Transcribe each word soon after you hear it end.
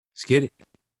Let's get it.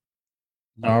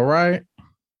 All right.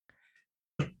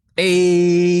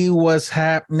 Hey, what's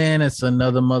happening? It's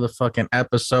another motherfucking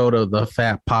episode of the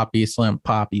Fat Poppy Slim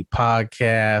Poppy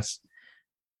podcast.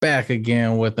 Back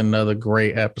again with another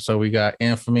great episode. We got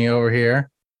Infamy over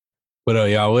here. What up,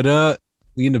 y'all? What up?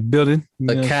 We in the building.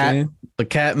 The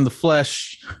cat in the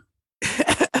flesh.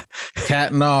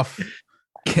 Catting off.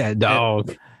 Cat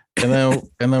dog. And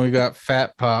then we got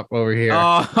Fat Pop over here.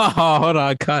 Oh, hold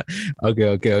on.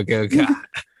 Okay.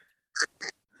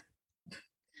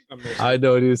 I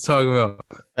know what he was talking about.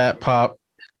 Fat Pop.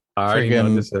 I already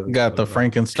know this got the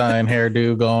Frankenstein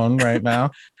hairdo going right now.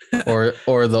 Or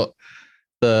the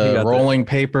rolling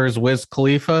papers Wiz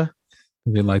Khalifa.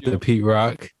 Then like the Pete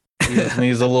Rock. He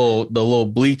needs the little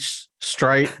bleach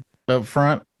stripe up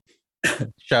front.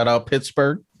 Shout out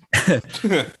Pittsburgh.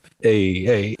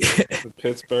 Hey.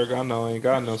 Pittsburgh, I know, ain't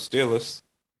got no Steelers.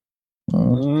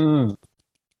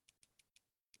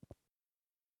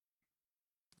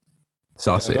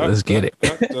 Saucy, let's get it.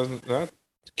 That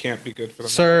can't be good for the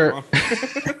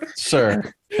microphone.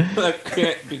 Sir. That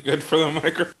can't be good for the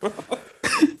microphone.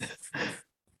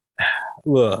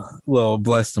 Well,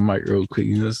 bless the mic real quick.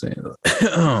 You know what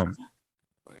I'm saying?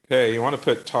 Hey, you want to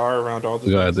put tar around all the...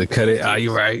 You got to cut it. Are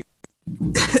you right?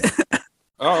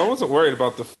 I wasn't worried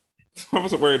about the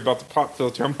pop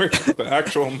filter. I'm worried about the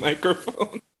actual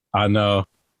microphone. I know.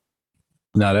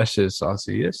 No, that shit's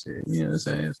saucy. Yes, shit. You know what I'm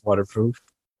saying? It's waterproof.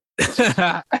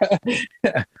 I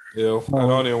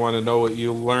don't even want to know what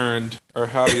you learned or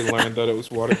how you learned that it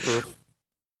was waterproof.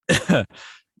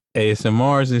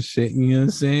 ASMRs and shit. You know what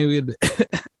I'm saying?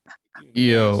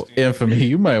 Yo, Infamy,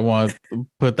 you might want to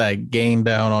put that gain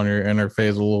down on your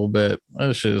interface a little bit.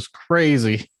 That shit is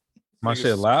crazy. My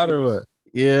shit loud or what?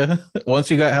 Yeah. Once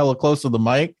you got hella close to the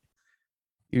mic,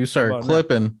 you start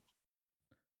clipping. Now?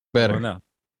 Better. Now?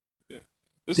 Yeah.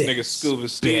 This nigga Scuba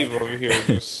Steve over here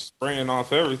just spraying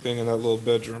off everything in that little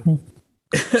bedroom.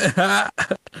 Yeah,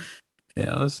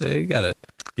 let's say you gotta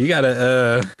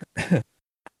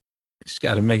just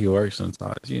gotta make it work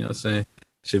sometimes. You know what I'm saying?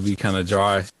 Should be kind of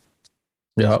dry.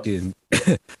 Yeah.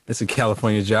 It's a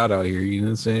California drought out here. You know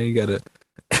what I'm saying? You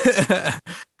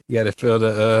gotta fill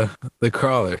the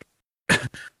crawler.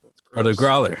 Or the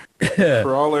growler.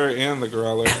 Crawler and the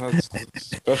growler. That's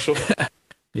special.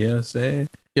 You know what I'm saying?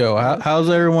 Yo, how's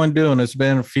everyone doing? It's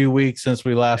been a few weeks since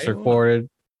we last recorded.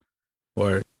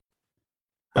 Or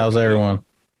how's everyone?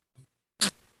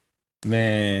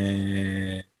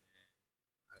 Man.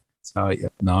 No,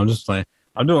 I'm just playing.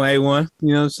 I'm doing A1,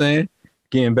 you know what I'm saying?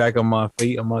 Getting back on my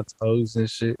feet, on my toes and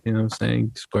shit, you know what I'm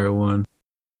saying? Square one,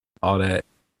 all that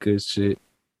good shit.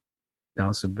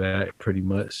 Bouncing back pretty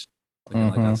much.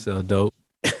 Like I sell dope.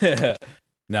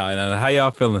 No, how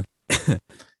y'all feeling?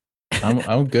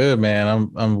 I'm good, man.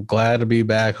 I'm glad to be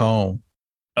back home.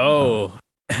 Oh,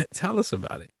 tell us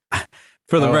about it.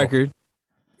 For the record.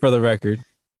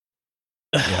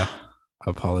 Yeah. I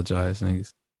apologize,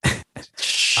 niggas.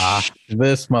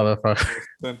 This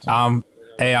motherfucker.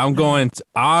 I'm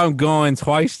going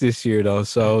twice this year though.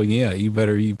 So yeah, you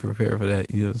better be prepared for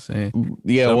that. You know what I'm saying?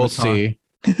 Yeah, we'll see.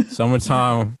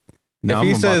 Summertime. If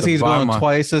he says he's going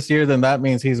twice this year, then that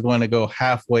means he's going to go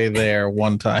halfway there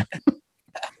one time.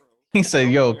 He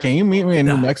said, "Yo, can you meet me in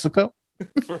New Mexico?"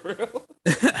 For real?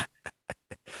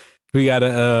 We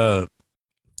gotta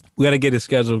get a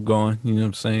schedule going. You know what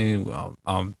I'm saying? Well,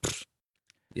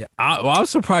 yeah. I was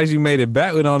surprised you made it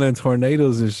back with all them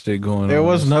tornadoes and shit going on. There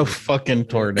was no fucking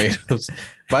tornadoes.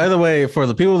 By the way, for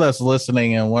the people that's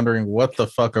listening and wondering what the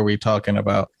fuck are we talking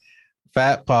about,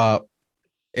 Fat Pop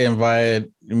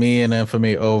invited me and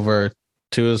Infamy over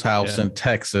to his house in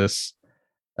Texas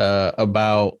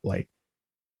about like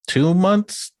 3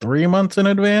 months in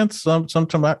advance,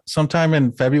 sometime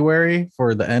in February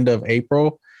for the end of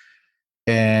April.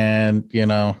 And you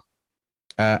know,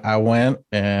 I went,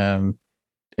 and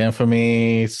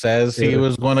Infamy says he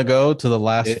was going to go to the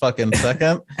last fucking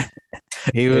second.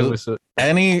 He was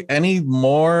any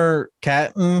more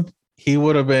catting, he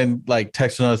would have been like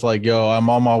texting us like, "Yo, I'm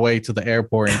on my way to the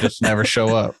airport," and just never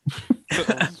show up.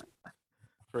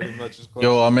 Pretty much.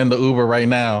 Yo, I'm in the Uber right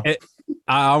now.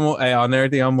 On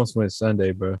everything, I almost went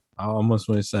Sunday, bro. I almost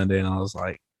went Sunday, and I was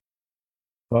like,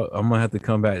 "Fuck, I'm gonna have to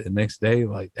come back the next day."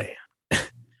 Like, damn.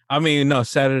 I mean, no,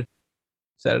 Saturday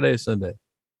or Sunday.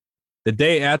 The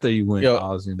day after you went, Yo, I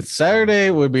was in Saturday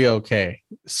would be okay.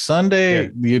 Sunday,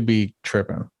 you'd be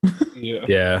tripping.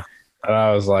 Yeah. And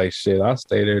I was like, shit, I'll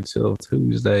stay there till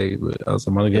Tuesday, but I was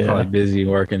I'm gonna get probably busy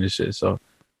working and shit. So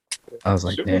I was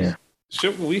like, damn.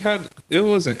 It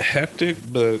wasn't hectic,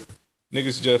 but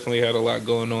niggas definitely had a lot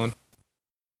going on.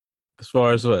 As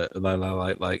far as what?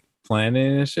 Like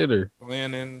planning and shit, or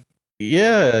planning,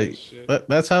 Yeah, Shit.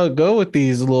 that's how it go with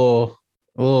these little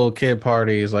kid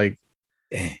parties. Like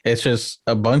it's just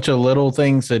a bunch of little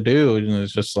things to do, and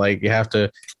it's just like you have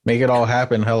to make it all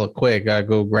happen hella quick. Gotta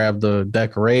go grab the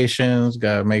decorations.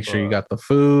 Gotta make sure you got the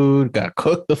food. Gotta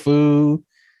cook the food.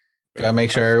 Gotta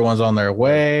make sure everyone's on their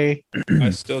way. I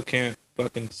still can't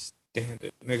fucking stand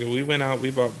it, nigga. We went out,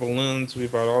 we bought balloons, we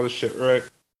bought all the shit, right?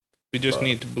 We just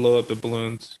need to blow up the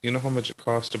balloons. You know how much it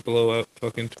costs to blow up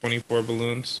fucking 24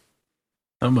 balloons?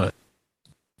 How much?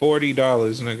 $40,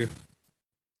 nigga.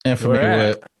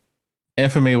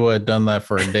 Infamy would have done that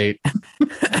for a date.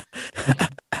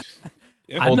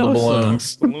 Yeah, Hold the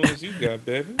balloons. Balloons you got,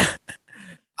 baby.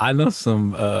 I know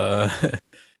some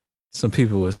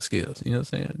people with skills. You know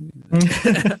what I'm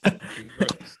saying?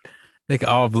 They can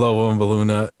all blow one balloon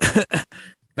up.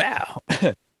 Wow.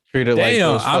 Treat it like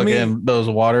those those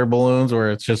water balloons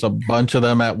where it's just a bunch of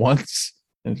them at once.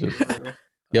 It's just,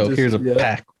 here's a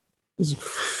pack.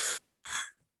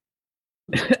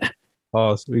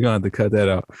 Oh, so we're gonna have to cut that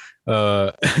out.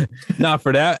 Nah,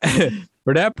 for that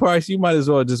price, you might as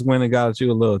well just went and got you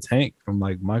a little tank from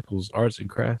like Michael's Arts and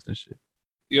Crafts and shit.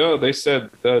 Yo, they said,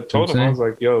 told them, I was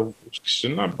like, yo,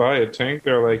 shouldn't I buy a tank?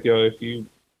 They're like, yo, if you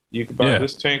could buy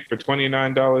this tank for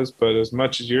 $29, but as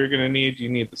much as you're gonna need, you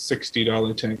need the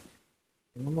 $60 tank.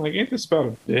 And I'm like, ain't this about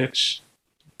a bitch?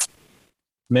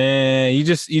 Man, you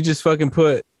just fucking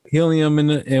put helium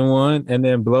in one and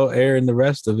then blow air in the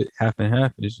rest of it, half and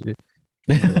half and shit.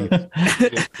 I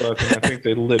think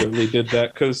they literally did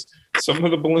that because some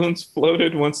of the balloons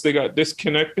floated once they got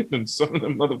disconnected, and some of the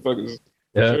motherfuckers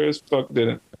sure as fuck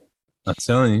didn't. I'm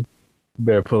telling you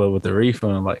better pull up with the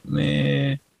refund. Like,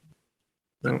 man,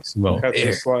 had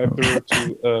to slide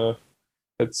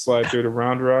through to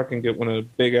Round Rock and get one of the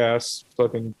big ass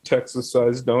fucking Texas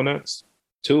sized donuts.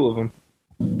 2 of them.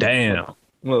 Damn,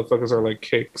 motherfuckers are like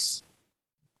cakes.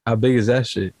 How big is that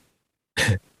shit?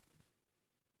 I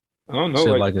don't know,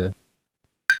 shit like a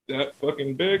that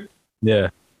fucking big. Yeah.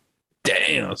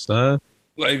 Damn, son.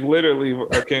 Like literally,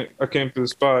 I came to the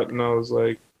spot and I was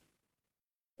like,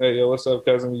 "Hey, yo, what's up,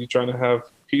 cousin? You trying to have a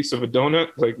piece of a donut?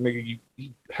 Like, nigga,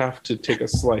 you have to take a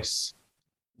slice."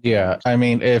 Yeah, I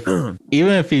mean,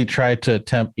 even if you tried to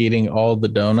attempt eating all the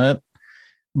donut,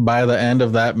 by the end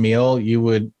of that meal, you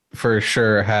would for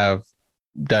sure have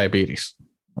diabetes.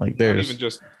 Like, there's even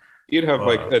just you'd have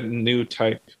like a new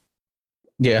type.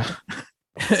 Yeah.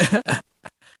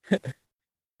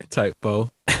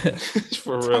 Typo.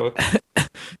 For real.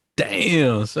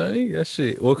 Damn, sonny, that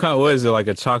shit. What is it, like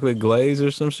a chocolate glaze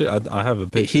or some shit? I have a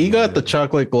picture. He got the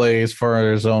chocolate glaze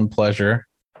for his own pleasure,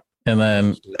 and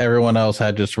then everyone else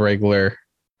had just regular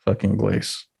fucking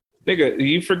glaze. Nigga,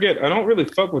 you forget, I don't really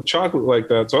fuck with chocolate like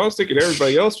that. So I was thinking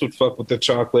everybody else would fuck with the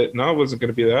chocolate, and I wasn't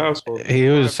gonna be the asshole. He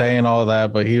was saying all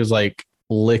that, but he was like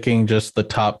licking just the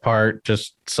top part,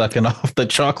 just sucking off the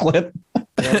chocolate. Yeah,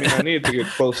 I mean, I needed to get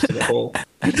close to the hole.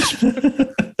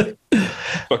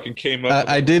 Fucking came up.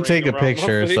 I did take a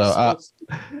picture, so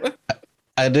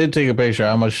I did take a picture.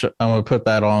 I'm gonna put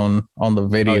that on the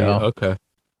video. Oh, yeah, okay.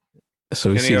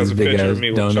 So we see has this a big picture ass of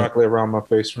me donut. with chocolate around my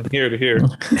face from here to here.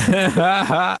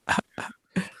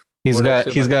 He's got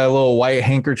a little white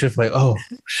handkerchief. Like, oh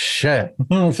shit!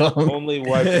 Only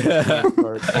wiping the clean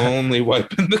part. Only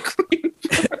wiping the clean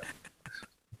part.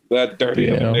 That dirty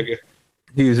nigga.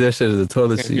 He used that shit as a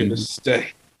toilet Came here seat. to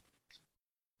stay.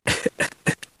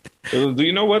 Do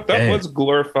you know what? That was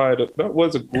glorified. That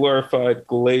was a glorified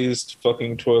glazed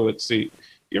fucking toilet seat.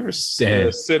 You ever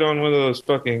sit on one of those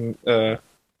fucking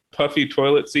puffy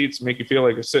toilet seats, make you feel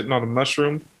like you're sitting on a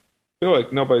mushroom? I feel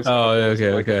like nobody's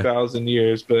like 1,000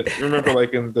 years, but remember,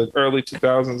 like in the early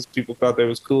 2000s, people thought that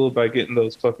was cool by getting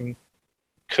those fucking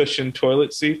cushioned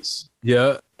toilet seats.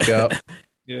 Yeah. Yeah.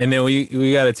 And then we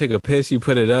got to take a piss. You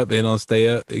put it up, it don't stay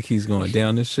up. It keeps going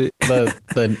down and shit.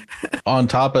 The on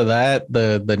top of that,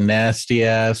 the nasty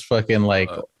ass fucking like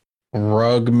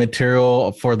rug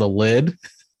material for the lid.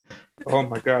 Oh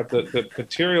my god, the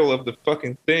material of the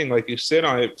fucking thing, like you sit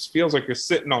on it, feels like you're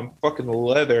sitting on fucking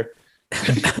leather.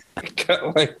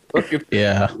 Got like fucking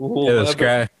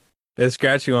It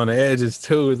scratch you on the edges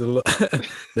too.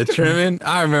 The trimming.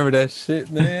 I remember that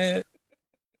shit, man.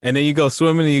 And then you go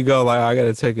swimming and you go like, I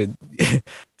gotta take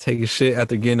a shit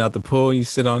after getting out the pool. You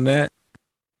sit on that.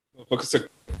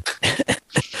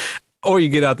 Or you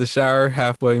get out the shower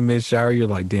halfway mid shower. You're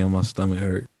like, damn, my stomach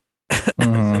hurt.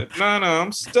 Mm-hmm. No,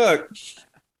 I'm stuck.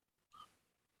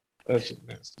 That's just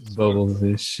nasty. Bubbles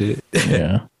and shit.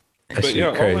 Yeah. But yeah,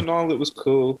 all in all, it was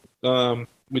cool.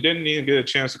 We didn't even get a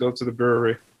chance to go to the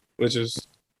brewery, which is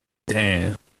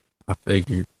damn. I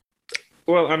figured.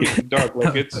 Well, I mean, dog,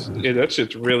 like that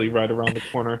shit's really right around the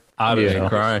corner. I'd have been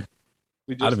crying.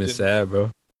 We I'd have been sad,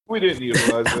 bro. We didn't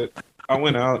utilize it. I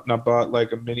went out and I bought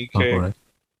like a mini keg.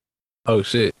 Oh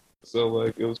shit! So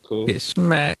like it was cool. Get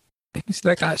smacked. He's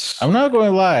like, I'm not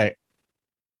going to lie.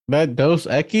 That Dos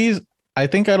Equis, I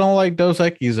think I don't like Dos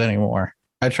Equis anymore.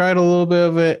 I tried a little bit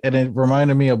of it and it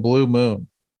reminded me of Blue Moon.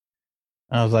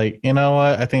 I was like, you know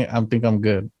what? I think I'm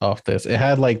good off this. It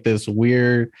had like this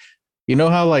weird, you know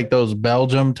how like those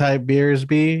Belgium type beers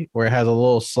be, where it has a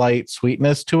little slight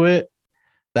sweetness to it.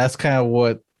 That's kind of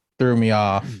what threw me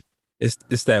off.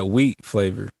 It's that wheat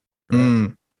flavor.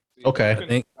 Right?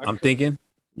 Okay. I'm thinking.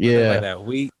 Yeah. Like that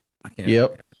wheat.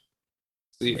 Yep.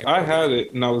 See, I had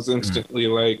it and I was instantly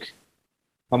like,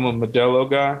 I'm a Modelo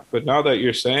guy. But now that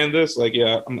you're saying this, like,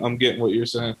 yeah, I'm getting what you're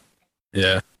saying.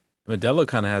 Yeah. Modelo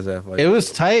kind of has that flavor. It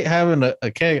was tight having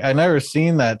a keg. I never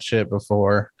seen that shit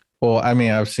before. Well, I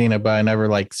mean, I've seen it, but I never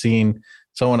like seen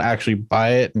someone actually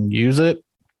buy it and use it.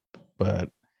 But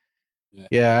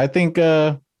yeah, I think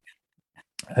I'm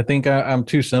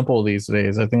too simple these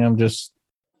days. I think I'm just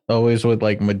always with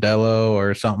like Modelo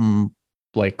or something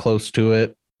like close to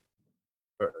it.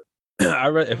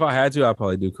 If I had to, I'd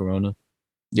probably do Corona.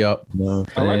 Yep. No,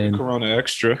 I like the Corona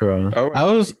Extra. Corona. I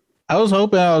was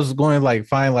hoping I was going to like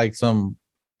find like some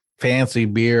fancy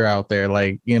beer out there,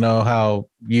 like you know how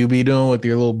you be doing with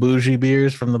your little bougie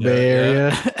beers from the Bay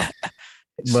Area.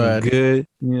 But good.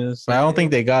 But I don't think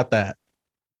they got that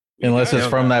unless it's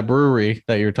from that brewery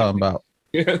that you're talking about.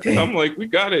 Yeah, I'm like, we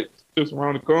got it just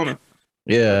around the corner.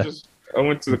 Yeah. I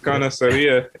went to the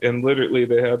Canaceria and literally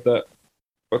they had that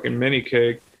fucking mini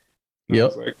keg. Yep. I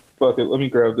was like, fuck it, let me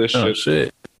grab this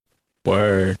shit.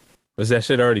 Word. Was that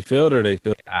shit already filled or they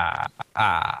filled?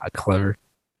 Clever.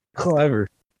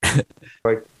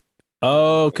 Like,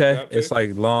 oh, okay. It's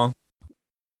like long.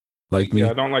 Like me. Yeah,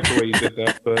 I don't like the way you did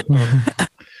that, but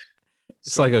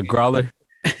it's like a growler.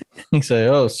 He said,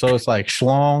 "Oh, so it's like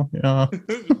schlong, you know,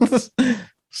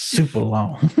 super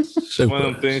long." One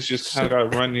of them things just kind of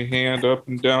got to run your hand up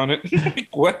and down it. Like,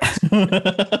 what? Shut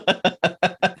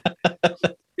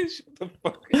the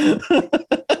fuck up.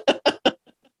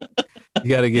 You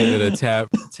got to give it a tap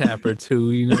or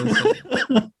two, you know.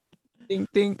 Ding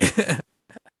ding.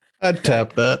 I'd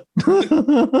tap that.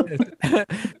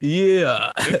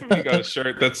 Yeah. Definitely got a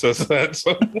shirt that says that.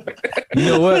 So you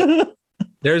know what?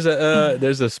 There's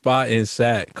a spot in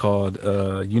Sac called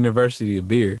University of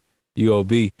Beer,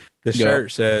 UOB. The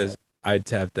shirt says I'd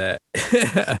tap that.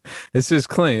 It's just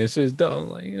clean. It's just dope.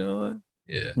 Like, you know what?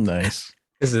 Yeah. Nice.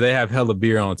 Because they have hella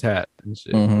beer on tap and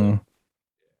shit. Mm-hmm.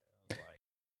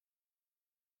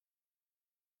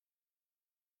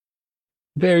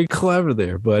 Very clever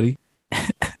there, buddy.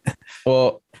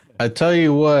 Well, I tell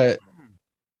you what,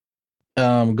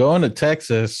 going to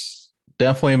Texas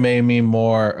definitely made me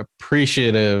more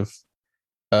appreciative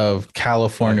of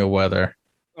California weather.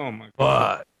 Oh my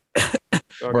god,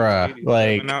 bruh!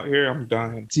 Like out here, I'm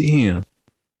dying. Damn.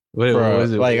 What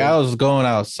was it? Like I was going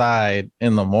outside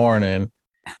in the morning,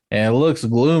 and it looks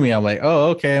gloomy. I'm like, oh,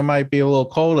 okay, it might be a little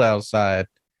cold outside.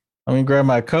 Let me grab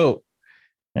my coat,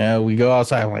 and we go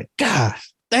outside. I'm like,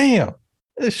 gosh, damn.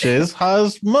 This shit is hot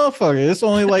as motherfucker. It's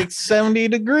only like 70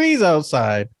 degrees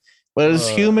outside, but it's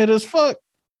humid as fuck.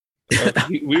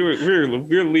 We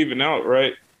were leaving out,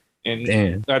 right?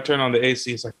 And I turned on the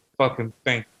AC. It's like, fucking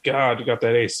thank God you got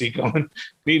that AC going.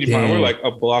 We're like a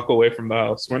block away from the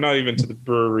house. We're not even to the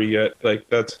brewery yet. Like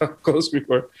that's how close we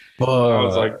were. I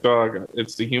was like, dog,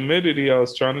 it's the humidity. I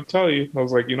was trying to tell you. I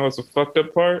was like, you know what's the fucked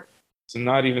up part? It's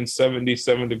not even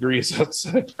 77 degrees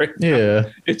outside right now. Yeah.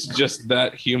 It's just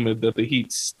that humid that the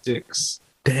heat sticks.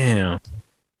 Damn.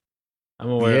 I'm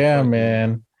aware. Yeah,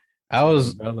 man. I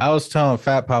was telling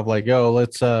Fat Pop like, yo,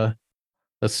 let's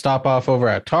stop off over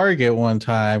at Target one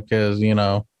time because you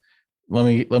know, let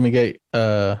me get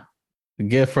a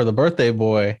gift for the birthday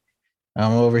boy.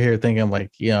 I'm over here thinking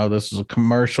like, you know, this is a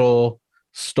commercial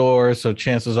store, so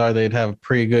chances are they'd have a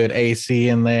pretty good AC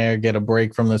in there, get a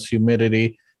break from this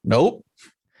humidity. Nope.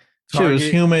 Shit was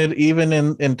humid even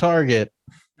in Target.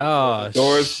 Oh,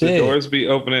 the doors be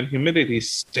open and humidity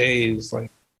stays like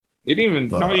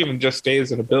not even just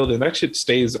stays in a building. That shit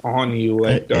stays on you.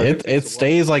 Like it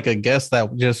stays like a guest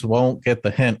that just won't get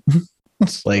the hint.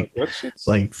 It's like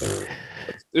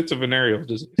it's a venereal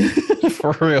disease.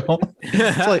 For real.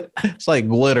 It's like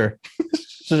glitter.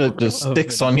 It just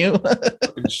sticks on you.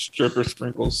 Stripper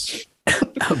sprinkles.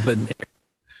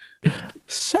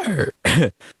 Sir.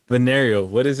 Venereal.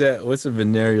 What is that? What's a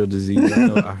venereal disease?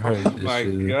 I heard oh my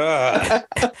god.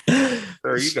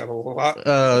 Sir, you got a lot.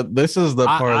 This is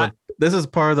this is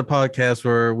part of the podcast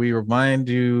where we remind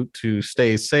you to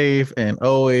stay safe and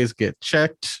always get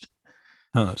checked.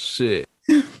 Oh shit.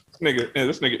 nigga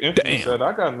Infinite said,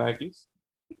 I got Nikes.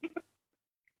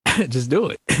 Just do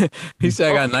it. He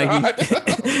said, I got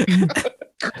Nikes.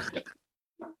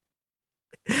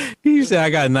 He said, I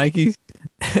got Nikes.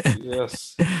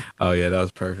 Yes. Oh, yeah, that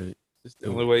was perfect. Just The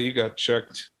only way you got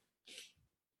checked.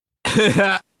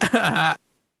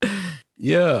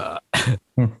 Yeah.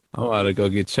 I'm about to go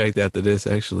get checked after this,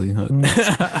 actually. Huh?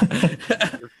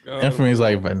 Infamy's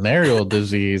like venereal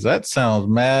disease. That sounds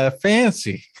mad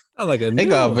fancy. Like they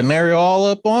got venereal all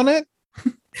up on it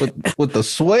with the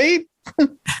suede.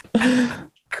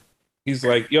 He's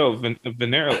like, yo,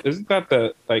 venereal, isn't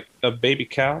that like a baby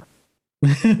cow?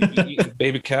 You eat a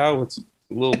baby cow with a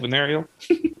little venereal.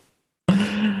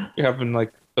 You're having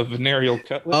like a venereal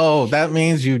cutlet. Oh, that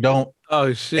means you don't.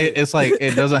 Oh shit! It's like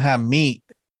it doesn't have meat.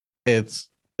 It's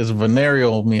a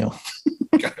venereal meal.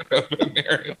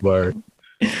 Venereal word.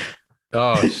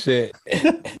 Oh shit!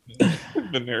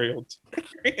 Venereal.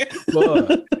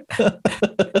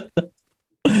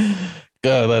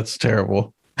 God, that's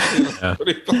terrible. Yeah.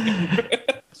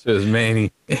 It's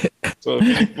Manny. So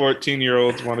if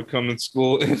 14-year-olds want to come in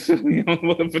school and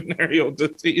with a venereal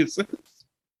disease.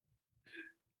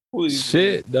 Please.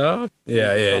 Shit, dog.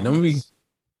 Yeah. Don't be.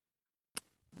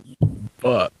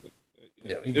 Fuck.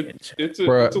 Yeah, it's a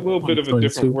little bit of a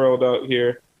different world out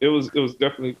here. It was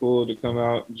definitely cool to come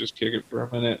out and just kick it for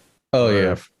a minute. Oh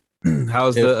yeah.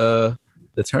 How's the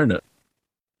turn up?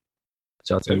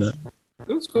 Y'all turn up?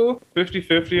 It was cool.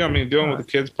 50-50. I mean, dealing with the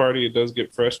kids party, it does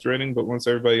get frustrating, but once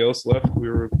everybody else left, we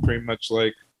were pretty much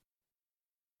like,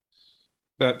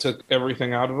 that took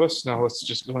everything out of us. Now let's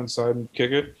just go inside and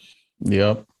kick it.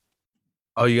 Yep.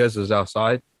 Oh, you guys was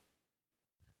outside?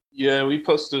 Yeah, we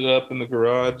posted it up in the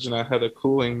garage, and I had a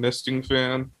cooling misting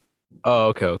fan. Oh,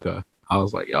 okay. I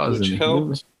was like, y'all, which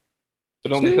helped.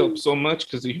 It only helped so much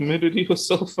because the humidity was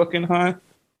so fucking high.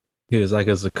 He was like,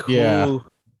 it's a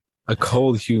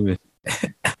cold human.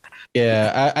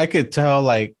 Yeah, I could tell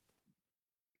like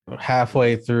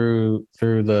halfway through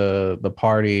the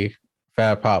party,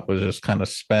 Fat Pop was just kind of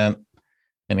spent,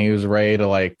 and he was ready to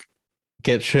like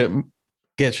get shit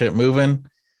moving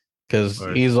because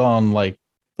he's on like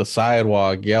the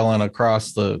sidewalk yelling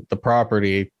across the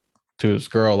property to his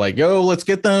girl like, yo, let's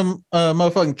get them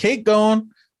motherfucking cake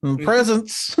going and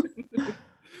presents.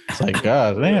 It's like,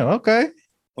 God damn, okay.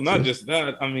 Well, not just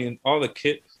that. I mean, all the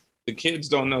kids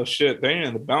don't know shit. They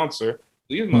ain't the bouncer.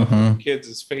 These motherfucking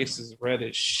kids' faces red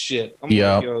as shit. I'm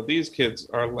like, yo, these kids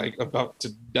are like about to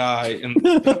die in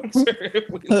the bouncer.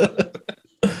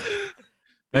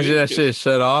 Imagine that shit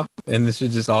shut off and this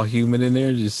is just all human in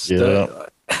there, just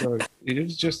stuck. It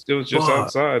was just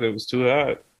outside. It was too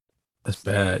hot. That's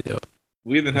bad, yo.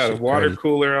 We even had a water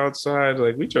cooler outside.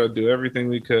 Like, we tried to do everything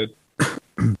we could.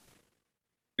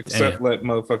 Except let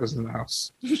motherfuckers in the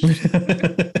house.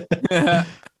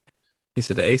 He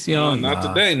said the AC on? Not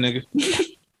today, nigga.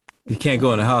 You can't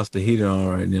go in the house, the heater on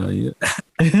right now.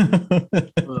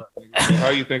 How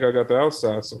you think I got the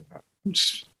outside somehow?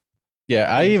 Yeah,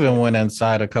 I even went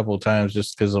inside a couple of times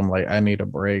just because I'm like, I need a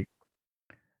break.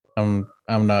 I'm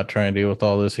not trying to deal with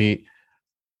all this heat.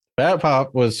 Fat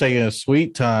Pop was taking a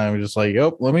sweet time, just like,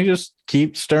 yep, let me just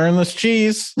keep stirring this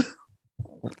cheese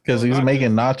because he's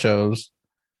making nachos.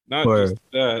 Not just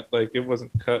that, like it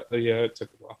wasn't cut. Yeah, it took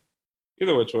a while.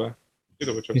 Either which way.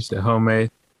 He said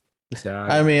homemade.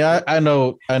 I mean, I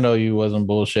know you wasn't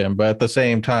bullshitting, but at the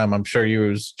same time, I'm sure you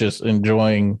was just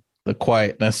enjoying the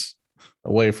quietness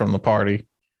away from the party.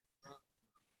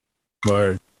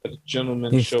 A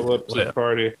gentleman show up to the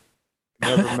party,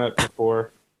 never met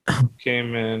before,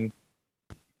 came in,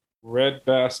 red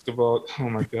basketball. Oh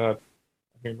my God.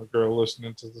 I hear my girl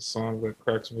listening to the song that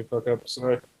cracks me fuck up.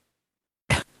 Sorry.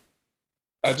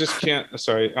 I just can't.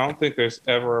 Sorry. I don't think there's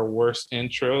ever a worse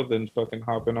intro than fucking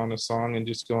hopping on a song and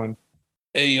just going,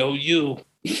 hey, yo, you.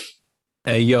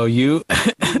 Hey, yo, you.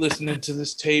 Listening to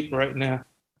this tape right now.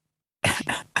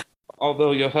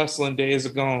 Although your hustling days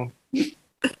are gone.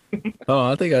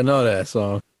 Oh, I think I know that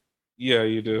song. Yeah,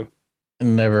 you do.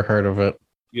 Never heard of it.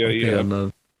 Yeah, I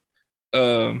know.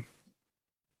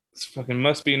 It's fucking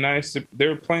Must Be Nice. They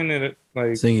were playing it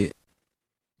like. Sing it.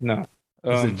 No.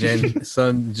 Is it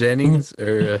Son Jennings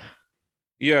or?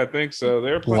 Yeah, I think so.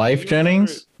 They're playing Life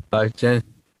Jennings. Life Jennings.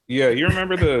 Yeah, you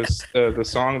remember the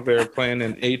song they were playing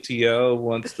in ATL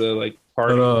once the like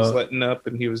party was letting up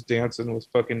and he was dancing with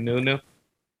fucking Nunu.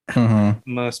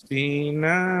 Must be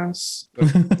nice.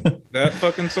 That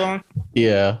fucking song.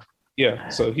 Yeah. Yeah.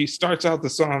 So he starts out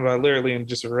the song by literally in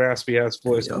just a raspy ass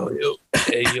voice. Yo.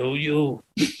 Hey yo yo.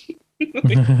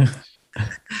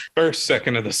 First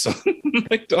second of the song.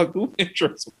 Like, dog, who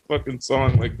intros a fucking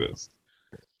song like this?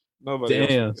 Nobody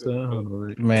Damn, else.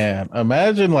 son. Man,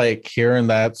 imagine like hearing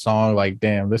that song, like,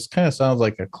 damn, this kind of sounds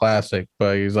like a classic,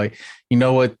 but he's like, you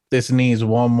know what? This needs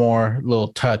one more little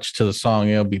touch to the song.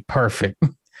 It'll be perfect.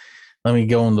 Let me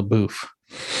go in the booth.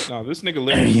 No, this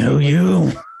nigga Hey, literally.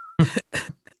 you.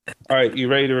 All right, you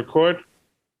ready to record?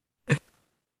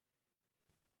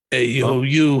 Hey,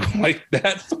 you like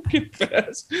that fucking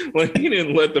fast? Like he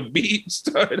didn't let the beat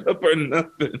start up or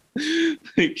nothing.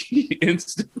 Like he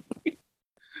instantly.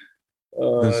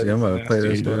 Let's see, I'm gonna play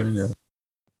this one. Yeah.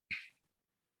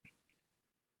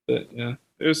 But yeah,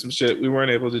 there's some shit we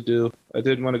weren't able to do. I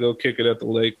did want to go kick it at the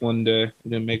lake one day.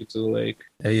 We didn't make it to the lake.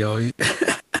 Hey, yo.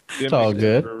 It's all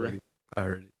good. I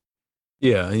heard it.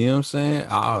 Yeah, you know what I'm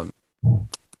saying?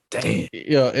 Damn.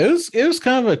 Yeah, it was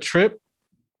kind of a trip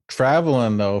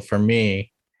traveling though for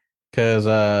me, because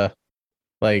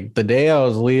like the day I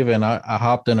was leaving, I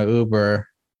hopped in an Uber,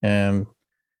 and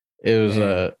it was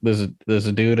there's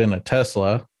a dude in a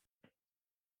Tesla,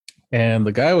 and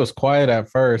the guy was quiet at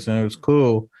first and it was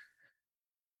cool,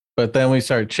 but then we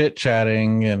started chit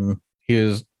chatting and he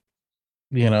was,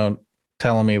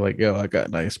 telling me like, yo, I got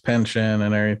a nice pension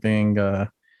and everything,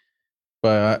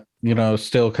 but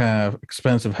still kind of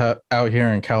expensive out here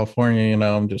in California.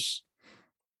 I'm just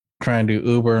trying to do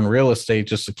Uber and real estate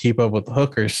just to keep up with the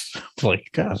hookers.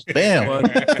 Like, god damn.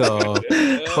 What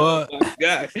the fuck?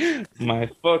 My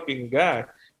fucking guy.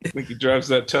 I think he drives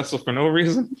that Tesla for no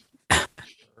reason.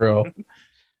 Bro.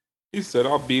 He said,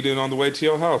 I'll beat it on the way to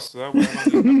your house. So that way I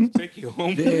don't have to take you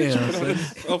home. Damn,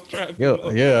 Self-driving.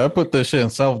 Yeah, I put this shit in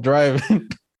self-driving.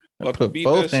 I put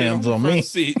both hands on me.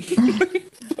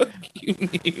 Fuck you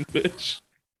mean, bitch.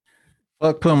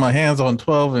 Fuck putting my hands on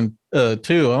 12 and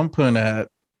 2. I'm putting at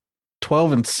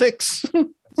 12 and 6.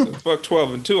 So fuck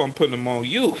 12 and 2. I'm putting them on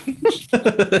you.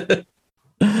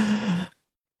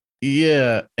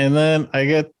 Yeah, and then I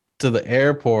get to the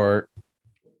airport,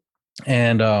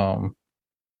 and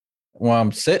while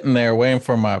I'm sitting there waiting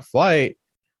for my flight,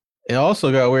 it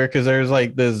also got weird because there's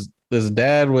like this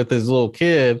dad with his little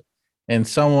kid, and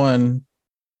someone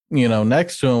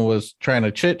next to him was trying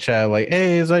to chit chat like,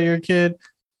 hey, is that your kid?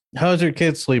 How's your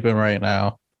kid sleeping right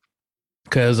now?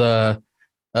 Because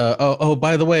oh,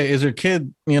 by the way, is your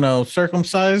kid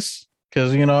circumcised?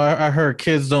 Because I heard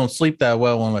kids don't sleep that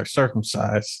well when they're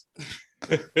circumcised.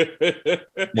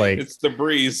 Like, it's the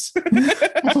breeze.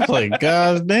 Like,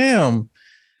 god damn.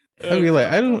 I'd be like,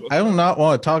 I do not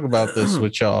want to talk about this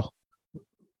with y'all.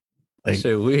 Like, that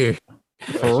shit weird.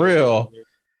 For real.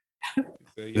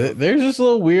 There's just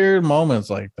little weird moments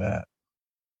like that.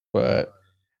 But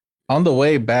on the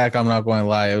way back, I'm not going to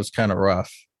lie, it was kind of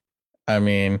rough. I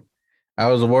mean, I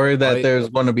was worried that there's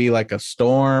going to be like a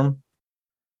storm,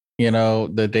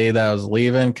 the day that I was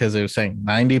leaving, because they were saying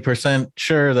 90%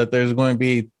 sure that there's going to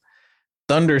be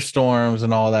thunderstorms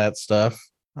and all that stuff.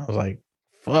 I was like,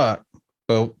 fuck.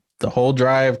 But the whole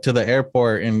drive to the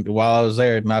airport, and while I was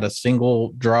there, not a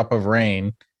single drop of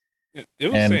rain. It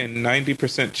was saying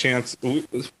 90% chance.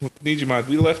 Need you mind?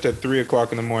 We left at 3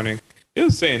 o'clock in the morning. It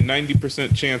was saying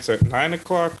 90% chance at 9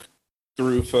 o'clock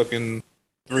through fucking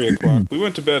 3 o'clock. We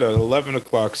went to bed at 11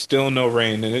 o'clock, still no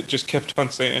rain, and it just kept on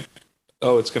saying,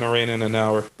 oh, it's going to rain in an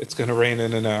hour. It's going to rain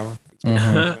in an hour. It's going to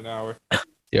rain in an hour.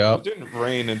 Yeah. It didn't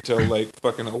rain until like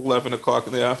fucking 11 o'clock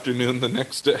in the afternoon the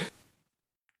next day.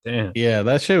 Damn. Yeah,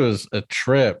 that shit was a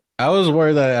trip. I was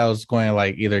worried that I was going to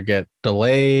like either get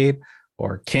delayed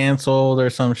or canceled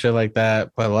or some shit like that,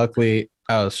 but luckily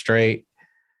I was straight.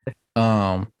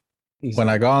 When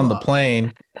I got on the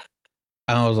plane,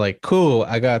 I was like, cool,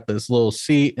 I got this little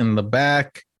seat in the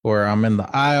back where I'm in the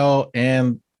aisle,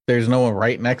 and there's no one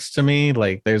right next to me.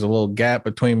 Like, there's a little gap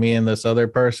between me and this other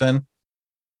person.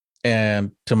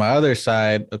 And to my other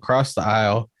side, across the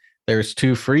aisle, there's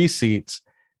 2 free seats.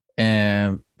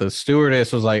 And the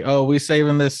stewardess was like, oh, we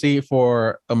saving this seat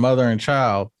for a mother and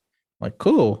child. I'm like,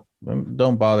 cool.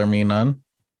 Don't bother me none.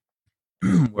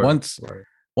 Once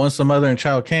the mother and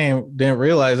child came, didn't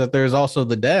realize that there's also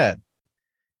the dad.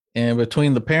 And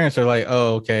between the parents are like,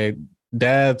 oh, okay,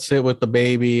 dad sit with the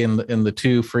baby in the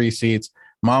 2 free seats.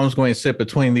 Mom's going to sit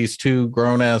between these 2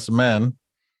 grown ass men.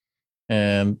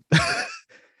 And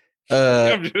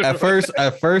at first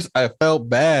I felt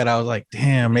bad. I was like,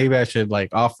 damn, maybe I should like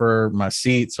offer my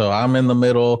seat so I'm in the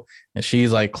middle and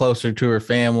she's like closer to her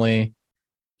family.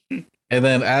 And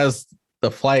then as the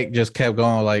flight just kept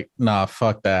going, like, nah,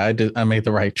 fuck that. I made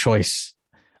the right choice.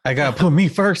 I gotta put me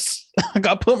first.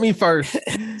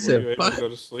 Said, fuck. Go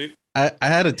to sleep. I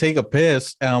had to take a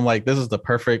piss, and I'm like, this is the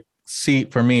perfect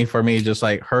seat for me. Just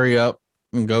like hurry up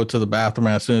and go to the bathroom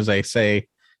as soon as they say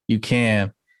you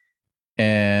can.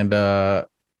 And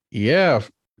yeah,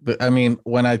 I mean,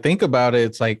 when I think about it,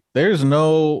 it's like there's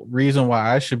no reason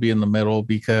why I should be in the middle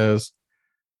because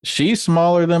she's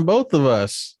smaller than both of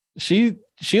us. She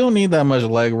don't need that much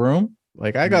leg room.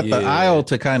 Like I got the aisle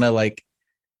to kind of like,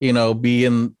 be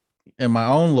in my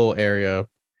own little area.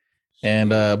 And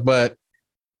but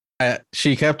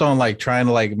she kept on like trying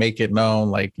to like make it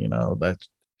known, like, that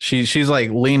she's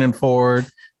like leaning forward,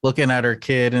 looking at her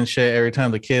kid and shit every time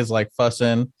the kid's like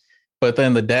fussing. But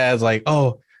then the dad's like,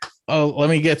 oh, let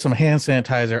me get some hand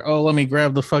sanitizer. Oh, let me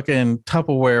grab the fucking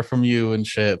Tupperware from you and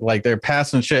shit. Like they're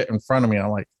passing shit in front of me. I'm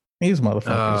like, these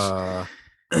motherfuckers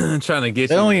trying to get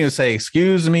they don't even say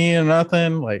excuse me or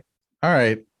nothing. Like, all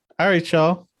right,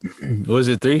 y'all. Was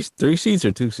it three seats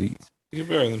or 2 seats? You're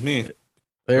better than me.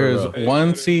 There's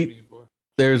one seat.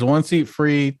 There's one seat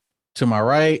free to my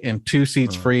right and 2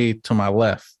 seats free to my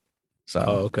left. So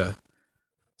okay.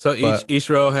 So each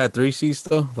row had 3 seats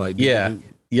though. Like yeah.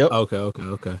 Yep.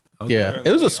 Okay. Yeah,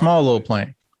 it was a small little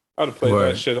plane. I'd have played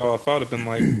that shit off. I'd have been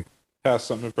like, pass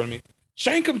something in front of me.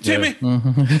 Shank him, Timmy. Yeah.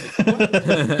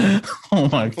 Oh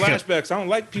my Flashbacks. God. I don't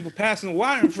like people passing the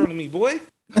wire in front of me, boy.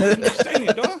 I'm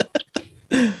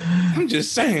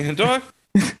just saying, dog.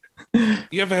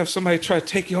 You ever have somebody try to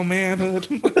take your manhood?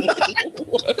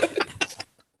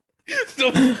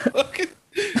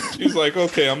 She's like,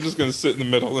 okay, I'm just gonna sit in the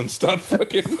middle and stop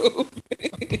fucking moving.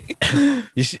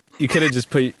 You could have just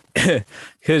put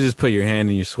your hand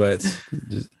in your sweats.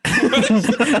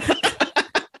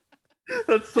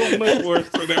 That's so much worse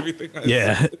than everything I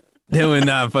said. They would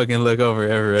not fucking look over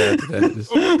ever after that.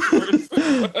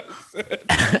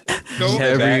 Don't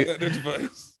take that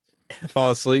advice.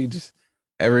 Fall asleep. Just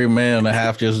every minute and a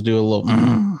half, just do a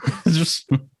little just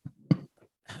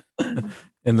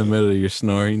in the middle of your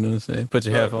snore. You know what I'm saying? Put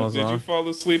your headphones on. Did you fall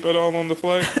asleep at all on the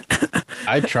flight?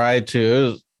 I tried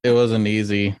to. It wasn't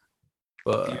easy.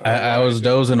 I was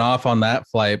dozing off on that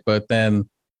flight, but then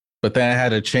I had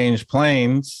to change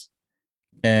planes,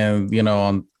 and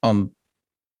on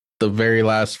the very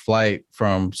last flight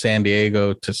from San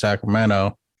Diego to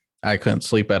Sacramento, I couldn't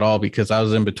sleep at all because I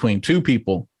was in between 2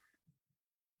 people.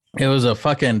 It was a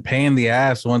fucking pain in the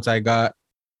ass once I got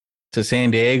to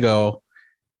San Diego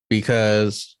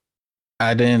because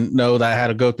I didn't know that I had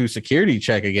to go through security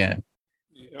check again.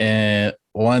 Yeah. And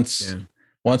once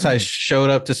I showed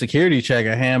up to security check,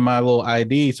 I had my little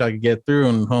ID so I could get through,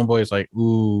 and homeboy's like,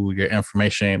 ooh, your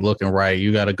information ain't looking right.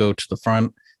 You got to go to the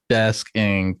front desk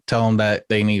and tell them that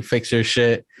they need to fix your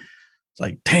shit. It's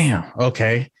like, damn,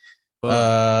 okay.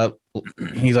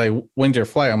 He's like, when's your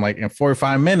flight? I'm like, in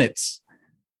 45 minutes.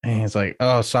 And he's like,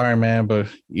 oh, sorry, man, but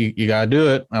you got to do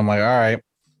it. I'm like, all right.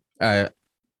 I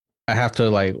have to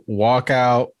like walk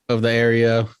out of the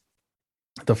area.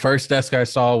 The first desk I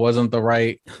saw wasn't the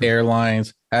right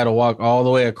airlines. I had to walk all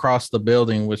the way across the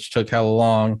building, which took hella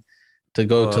long to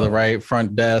go to the right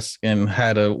front desk, and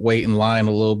had to wait in line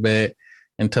a little bit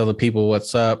and tell the people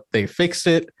what's up. They fixed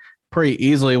it pretty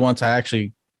easily once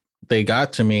they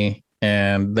got to me.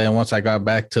 And then once I got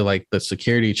back to like the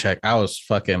security check, I was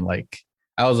fucking like,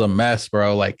 I was a mess,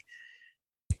 bro. Like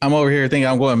I'm over here thinking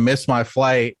I'm going to miss my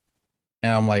flight.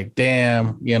 And I'm like,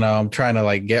 damn, I'm trying to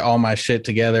like get all my shit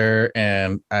together.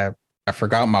 And I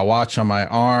forgot my watch on my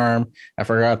arm. I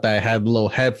forgot that I had a little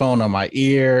headphone on my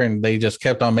ear, and they just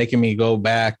kept on making me go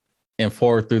back and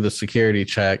forth through the security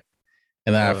check.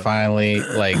 And then I finally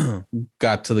like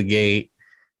got to the gate,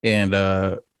 and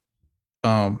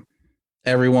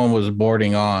everyone was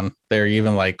boarding on. They're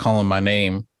even like calling my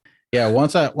name. Yeah,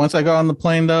 once I got on the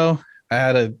plane though, I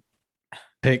had to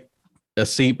pick a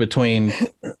seat between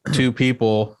 2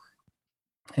 people,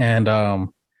 and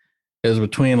it was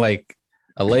between like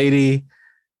a lady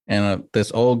and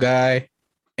this old guy,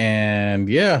 and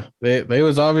yeah, they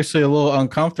was obviously a little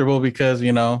uncomfortable because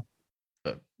I'm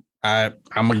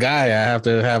a guy. I have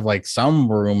to have like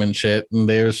some room and shit, and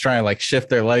they was trying to like shift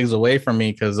their legs away from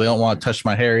me because they don't want to touch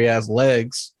my hairy ass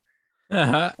legs.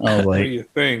 I was like, what do you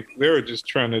think? They were just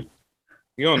trying to.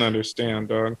 You don't understand,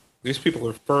 dog. These people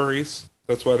are furries.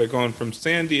 That's why they're going from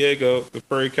San Diego, the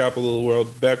furry capital of the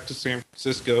world, back to San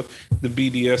Francisco, the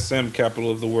BDSM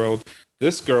capital of the world.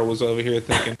 This girl was over here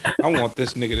thinking, I want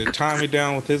this nigga to tie me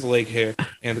down with his leg hair.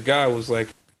 And the guy was like,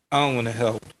 I don't want to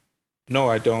help. No,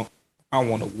 I don't. I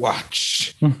want to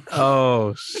watch.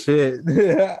 Oh, shit.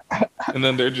 And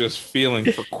then they're just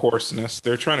feeling for coarseness.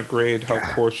 They're trying to grade how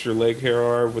coarse your leg hair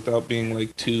are without being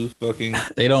like too fucking...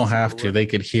 They don't have to. They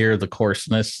could hear the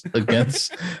coarseness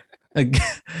against...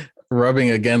 rubbing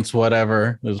against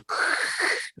whatever.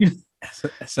 It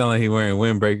sound like he wearing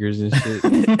windbreakers and shit.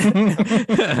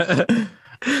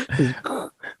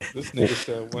 This nigga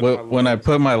said when I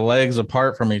put my legs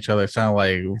apart from each other, it sounded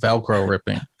like Velcro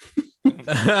ripping.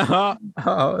 Oh,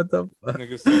 what the fuck?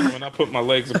 Nigga said, when I put my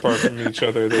legs apart from each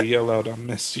other, they yell out, "I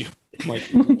miss you." I'm like,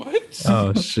 what?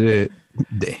 Oh shit!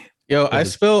 Damn. Yo, I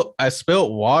spilled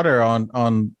water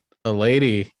on a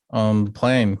lady on the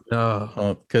plane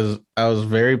Oh, because I was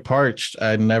very parched.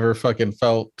 I never fucking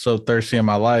felt so thirsty in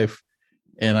my life,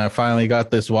 and I finally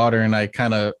got this water, and I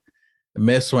kind of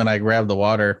missed when I grabbed the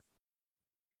water,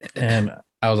 and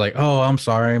I was like, "Oh, I'm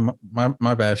sorry,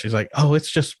 my bad." She's like, "Oh,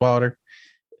 it's just water."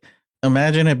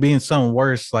 Imagine it being something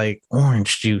worse, like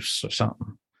orange juice or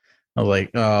something. I was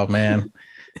like, "Oh man."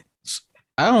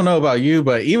 I don't know about you,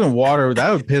 but even water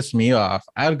that would piss me off.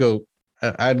 I'd give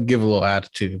a little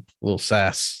attitude, a little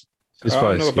sass. it's I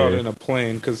don't know probably about scary. in a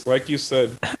plane because, like you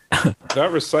said, that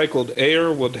recycled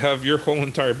air would have your whole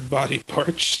entire body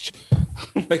parched.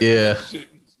 Like, Yeah. shit,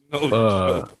 no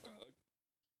Uh, joke.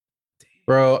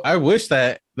 Bro, I wish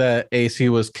that AC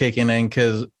was kicking in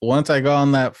because once I got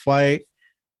on that flight,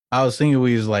 I was thinking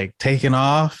we was like taking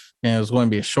off and it was going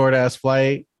to be a short ass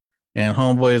flight. And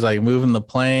homeboy is like moving the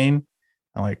plane.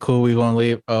 I'm like, cool, we gonna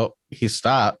leave. Oh, he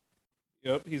stopped.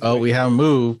 Yep. He's Oh, like, we haven't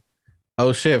moved.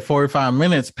 Oh shit, 45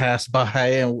 minutes passed by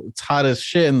and it's hot as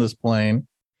shit in this plane.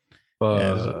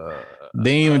 uh, They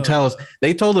didn't even tell us.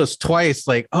 They told us twice,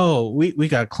 like, oh, we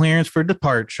got clearance for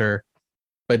departure.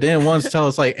 But then once tell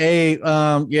us like, hey,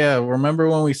 yeah, remember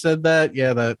when we said that?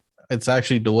 Yeah, that it's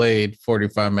actually delayed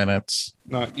 45 minutes.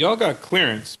 no, y'all got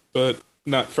clearance, but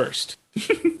not first.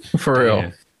 For real.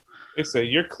 damn. They say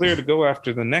you're clear to go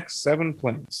after the next 7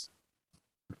 planes.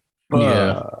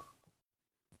 Yeah.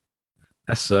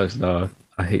 That sucks, dog.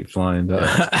 I hate flying, dog.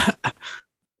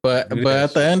 But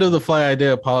at the end of the flight, I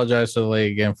did apologize to the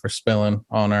lady again for spilling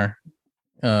on her.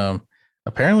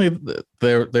 Apparently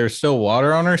there's still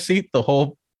water on her seat the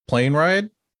whole plane ride.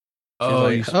 She's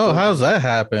like, oh, how's that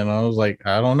happen? I was like,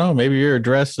 I don't know. Maybe your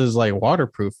dress is like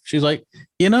waterproof. She's like,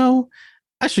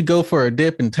 I should go for a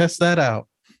dip and test that out.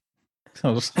 I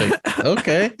was like,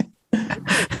 okay.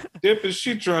 Dip is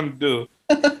she trying to do?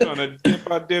 Trying to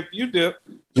dip, I dip, you dip.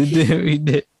 We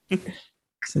did.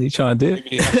 So you trying to dip?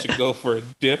 Maybe I should go for a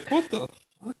dip. What the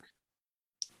fuck?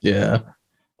 Yeah.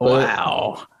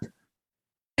 Wow.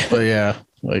 But yeah,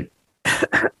 like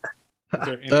that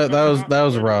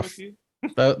was rough.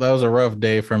 That was a rough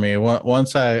day for me.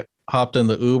 Once I hopped in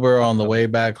the Uber on the way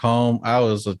back home, I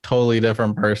was a totally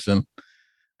different person.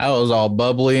 I was all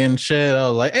bubbly and shit. I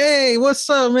was like, "Hey, what's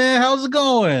up, man? How's it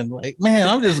going?" Like, man,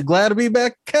 I'm just glad to be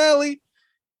back in Cali.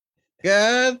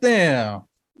 God damn.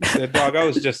 He said, dog, I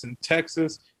was just in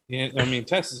Texas. Yeah, I mean,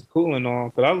 Texas is cool and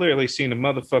all, but I literally seen a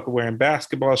motherfucker wearing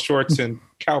basketball shorts and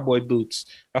cowboy boots.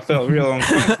 I felt real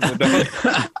uncomfortable,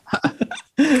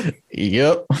 dog.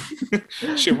 Yep.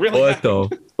 Shit, really? What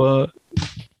the fuck?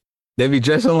 They be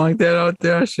dressing like that out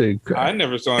there? Shit. I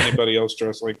never saw anybody else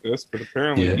dressed like this, but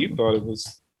apparently he thought it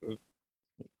was.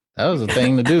 That was a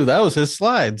thing to do. That was his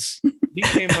slides. He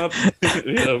came up.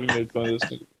 Yeah, we made fun of this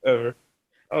nigga ever.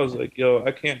 I was like, yo,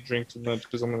 I can't drink too much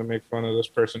because I'm going to make fun of this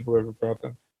person, whoever brought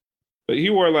them. But he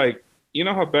wore like, you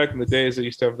know how back in the days they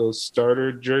used to have those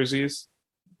starter jerseys?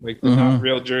 Like they're not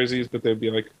real jerseys, but they'd be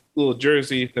like a little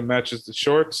jersey that matches the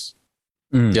shorts.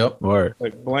 Yep. Word.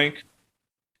 Like blank.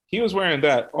 He was wearing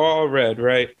that all red,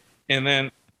 right? And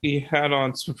then he had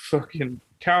on some fucking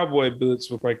cowboy boots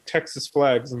with like Texas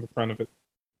flags in the front of it.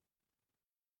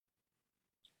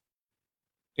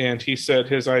 And he said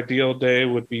his ideal day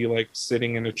would be like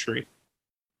sitting in a tree.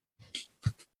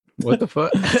 What the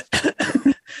fuck?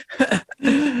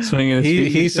 Swinging.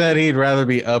 He said he'd rather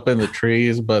be up in the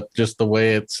trees, but just the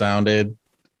way it sounded,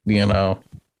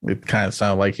 it kind of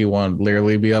sounded like he wanted to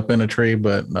literally be up in a tree,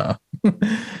 but no.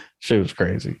 Shit was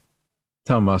crazy.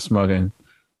 Talking about smoking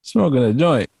a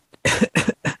joint.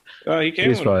 He came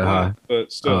He's with probably a high. blunt,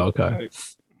 but still. Oh, okay. Like,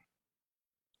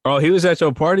 Oh, he was at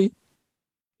your party?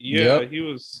 yeah, Yep. he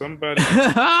was somebody's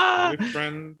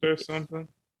boyfriend or something.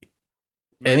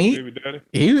 And Baby daddy.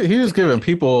 he was giving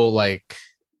people like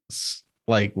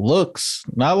looks,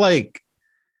 not like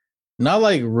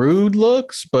rude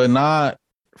looks, but not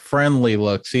friendly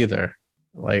looks either.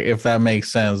 Like, if that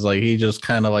makes sense. Like, he just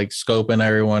kind of like scoping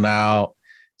everyone out,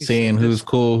 seeing who's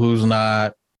cool, who's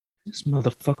not. This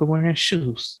motherfucker wearing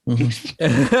shoes.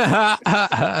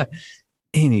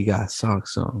 And he got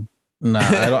socks on. Nah,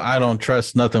 I don't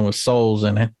trust nothing with soles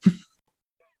in it.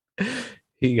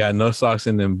 He got no socks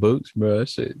in them boots, bro. That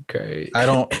shit crazy. I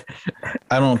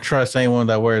don't trust anyone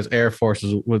that wears Air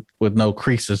Forces with no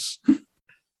creases.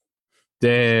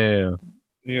 Damn.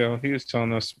 Yeah, he was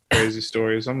telling us some crazy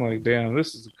stories. I'm like, damn,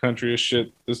 this is the country of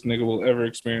shit this nigga will ever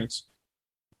experience.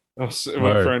 I was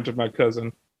referring to my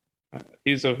cousin.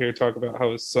 He's over here talking about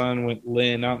how his son went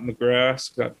laying out in the grass,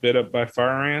 got bit up by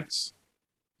fire ants.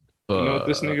 You know what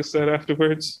this nigga said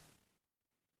afterwards?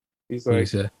 He's What he like,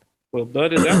 said? well,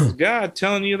 buddy, that was God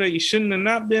telling you that you shouldn't have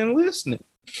not been listening.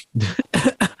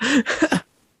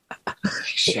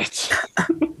 Shit.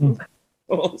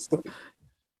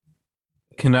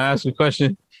 Can I ask a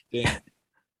question? Damn.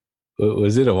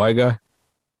 Was it a white guy?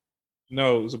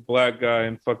 No, it was a black guy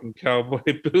in fucking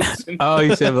cowboy boots and, Oh,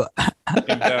 he said.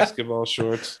 and basketball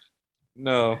shorts.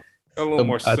 No, a little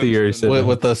more. I think you already said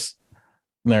with us.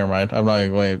 Never mind.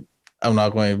 I'm not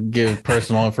going to give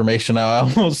personal information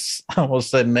out. I almost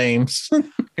said names.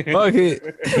 Fuck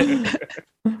it.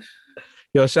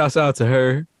 Yo, shouts out to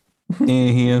her and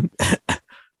him.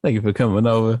 Thank you for coming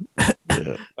over.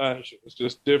 It's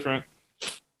just different.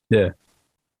 Yeah.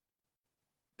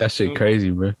 That shit crazy,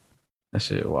 bro. That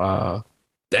shit, wow.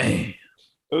 Dang.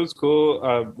 It was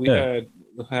cool. We had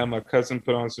my cousin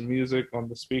put on some music on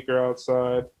the speaker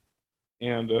outside.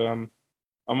 And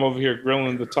I'm over here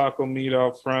grilling the taco meat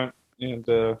out front.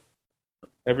 And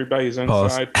everybody's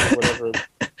inside for whatever.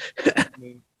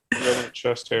 Grilling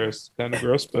chest hair is kind of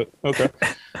gross, but okay.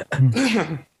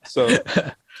 So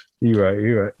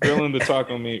You're right. Grilling the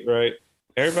taco meat, right?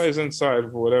 Everybody's inside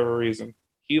for whatever reason.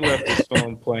 He left his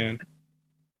phone playing.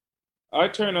 I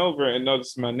turn over and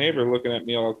notice my neighbor looking at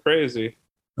me all crazy.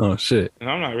 Oh shit. And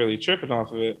I'm not really tripping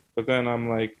off of it. But then I'm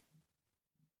like,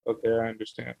 okay, I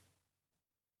understand.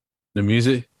 The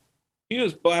music? He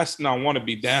was blasting I Want to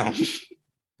Be Down.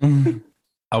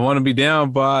 I Want to Be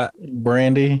Down by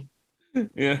Brandy.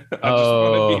 Yeah, I just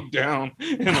want to be down,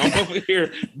 and I'm over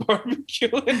here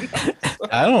barbecuing.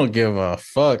 I don't give a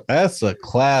fuck. That's a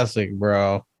classic,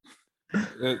 bro.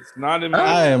 It's not in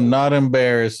I am not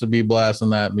embarrassed to be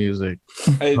blasting that music.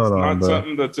 It's not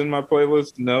something that's in my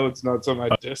playlist. No, it's not something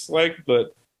I dislike,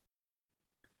 but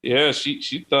yeah,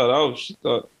 she thought I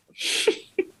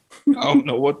don't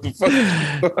know what the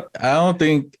fuck. I don't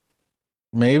think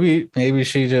maybe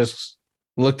she just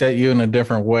looked at you in a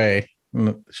different way.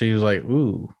 She was like,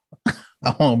 ooh,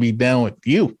 I want to be down with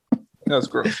you. That's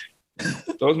gross.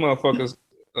 Those motherfuckers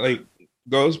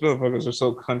are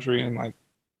so country and like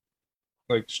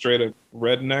straight up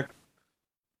redneck.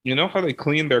 You know how they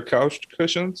clean their couch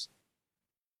cushions?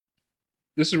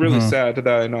 This is really sad that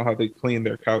I know how they clean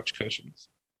their couch cushions.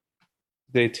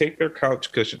 They take their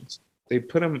couch cushions, they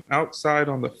put them outside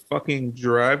on the fucking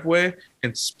driveway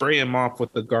and spray them off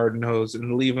with the garden hose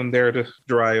and leave them there to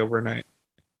dry overnight.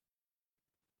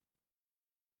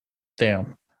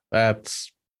 Damn,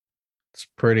 it's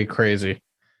pretty crazy.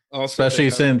 Also,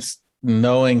 especially since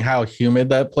knowing how humid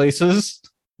that place is.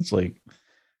 It's like,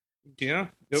 yeah,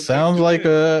 sounds like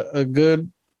a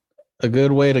good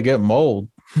way to get mold.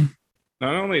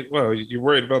 Not only, well, you're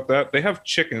worried about that. They have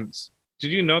chickens. Did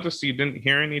you notice you didn't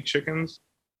hear any chickens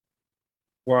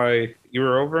while you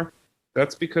were over?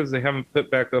 That's because they haven't put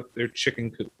back up their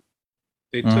chicken coop.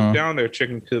 They took down their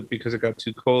chicken coop because it got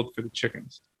too cold for the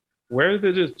chickens. Where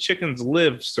do the chickens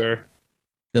live, sir?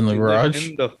 In the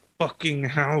garage? In the fucking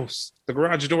house. The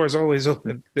garage door is always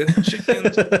open. The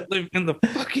chickens live in the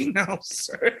fucking house,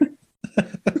 sir.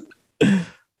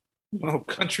 Oh,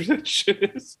 country that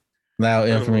shit is. Now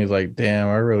Infamy's like, damn,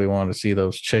 I really want to see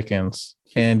those chickens.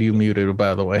 And you muted,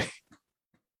 by the way.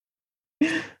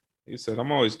 He said,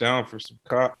 I'm always down for some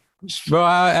cop. Bro,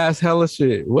 I asked hella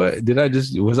shit. What?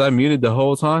 Was I muted the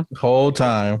whole time? Whole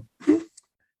time.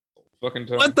 Fucking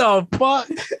time. What the fuck?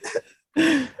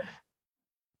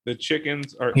 The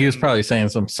chickens are. He was probably saying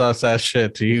some sus ass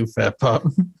shit to you, Fat Pop.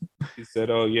 He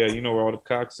said, oh, yeah, you know where all the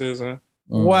cocks is, huh?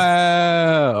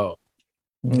 Wow.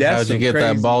 How'd you get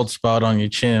that bald spot on your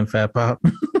chin, Fat Pop?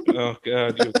 Oh,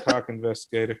 God, you're a cock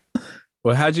investigator.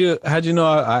 Well, how'd you know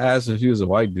I asked if he was a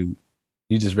white dude?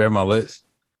 You just read my list?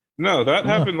 No, that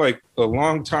happened like a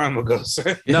long time ago,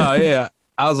 sir. No, yeah.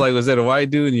 I was like, was that a white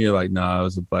dude? And you're like, nah, it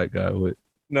was a black guy with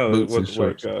no, it was a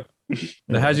white guy.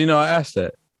 Now, how'd you know I asked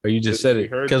that? Or you just said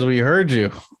it? Because we heard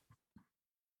you.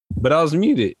 But I was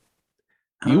muted.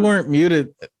 You weren't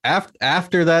muted.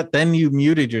 After that, then you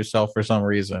muted yourself for some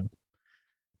reason.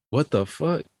 What the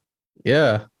fuck?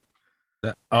 Yeah.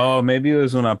 Maybe it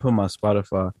was when I put my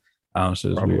Spotify. I don't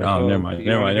know. Weird. Oh, never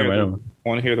mind.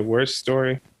 Want to hear the worst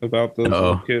story about those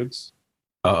little kids?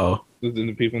 Uh-oh.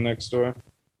 The people next door?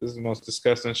 This is the most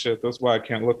disgusting shit. That's why I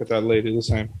can't look at that lady the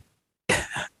same.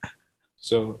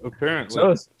 So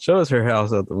apparently, show us her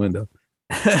house out the window.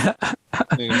 My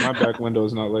back window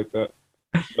is not like that.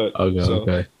 But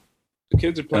okay. The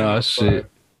kids are playing outside.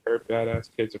 Shit. Her badass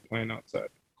kids are playing outside.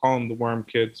 Call them the worm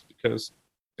kids because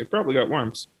they probably got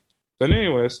worms. But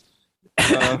anyways,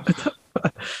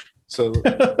 so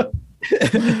the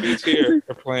kids here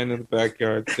are playing in the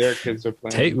backyard. Their kids are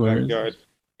playing in the backyard,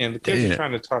 and the kids are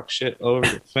trying to talk shit over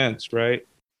the fence, right?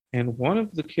 And one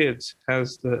of the kids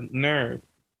has the nerve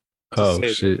to Oh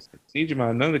say shit. this.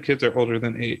 None of the kids are older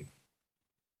than 8.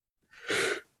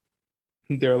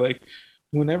 They're like,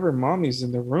 whenever mommy's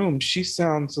in the room, she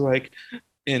sounds like,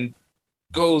 and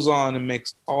goes on and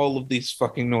makes all of these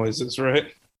fucking noises,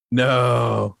 right?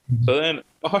 No. So then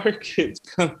our kids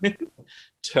come in,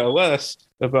 tell us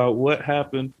about what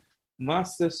happened. My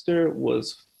sister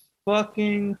was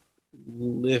fucking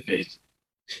livid.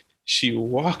 She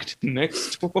walked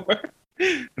next door,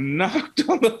 knocked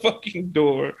on the fucking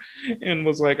door, and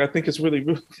was like, I think it's really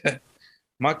rude that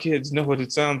my kids know what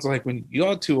it sounds like when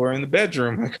y'all two are in the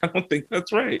bedroom. Like, I don't think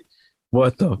that's right.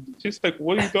 What the? She's like,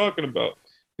 what are you talking about?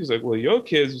 He's like, well, your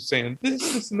kids are saying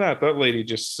this, and that. That lady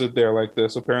just stood there like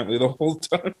this, apparently, the whole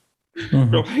time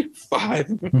for like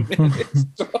 5 minutes.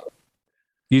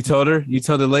 You told her? You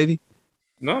told the lady?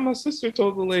 No, my sister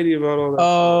told the lady about all that.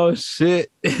 Oh,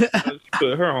 shit.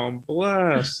 Put her on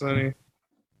blast, honey.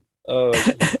 Oh,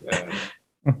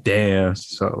 damn.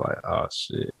 She's sort of like, oh,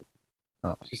 shit.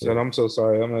 Oh, she said, I'm so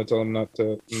sorry. I'm going to tell him not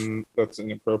to. That's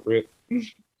inappropriate. I'm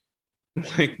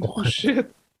like, oh,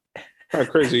 shit. How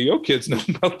crazy your kids know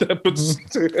about that?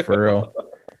 But for real.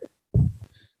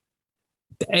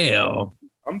 Damn.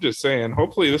 I'm just saying,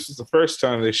 hopefully this is the first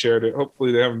time they shared it.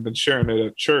 Hopefully they haven't been sharing it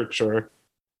at church or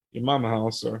your mama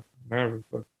house or wherever.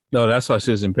 No, that's why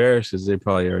she was embarrassed, because they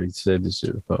probably already said this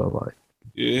shit before. Like,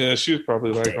 yeah, she was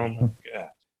probably like, oh my God.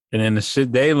 And then the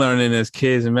shit they learning as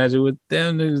kids, imagine what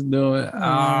them niggas doing.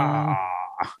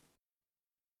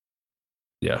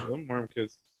 Yeah. Them worm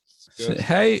kids.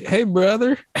 Hey,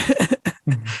 brother.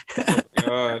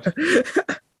 Oh,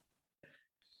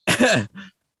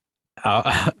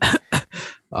 God.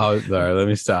 Oh, sorry. Let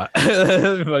me stop.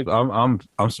 Like, I'm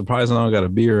surprised I don't got a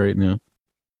beer right now.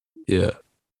 Yeah.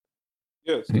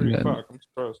 Yeah, it's 3 o'clock. I'm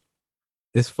surprised.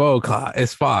 It's 4 o'clock.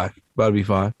 It's 5. About to be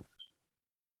 5.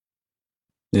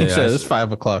 Yeah, it's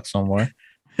 5 o'clock somewhere.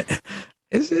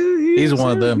 He's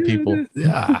one of them people.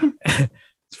 Yeah.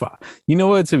 It's 5. You know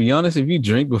what? To be honest, if you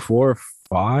drink before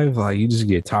 5, like, you just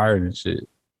get tired and shit.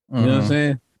 You know what I'm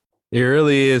saying? It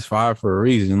really is 5 for a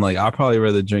reason. Like, I'd probably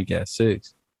rather drink at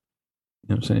 6. You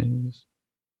know what I'm saying?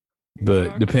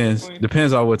 But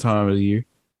depends on what time of the year.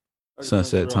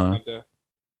 Sunset time.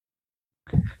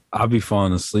 I'll be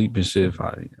falling asleep and shit if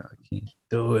I can't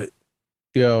do it.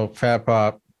 Yo, Fat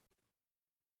Pop,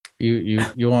 you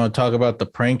want to talk about the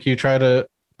prank you tried to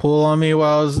pull on me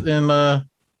while I was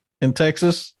in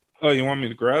Texas? Oh, you want me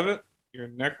to grab it? Your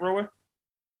neck roller?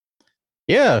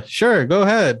 Yeah, sure. Go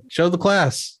ahead. Show the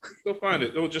class. Go find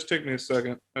it. It'll just take me a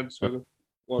second. I just gotta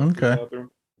walk to the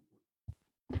bathroom.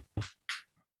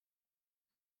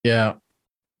 Yeah.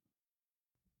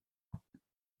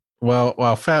 Well,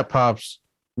 while Fat Pop's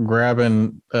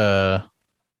grabbing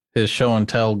his show and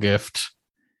tell gift.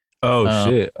 Oh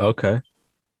shit. Okay.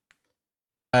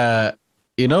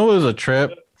 You know, it was a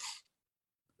trip.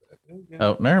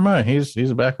 Oh, never mind.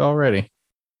 He's back already.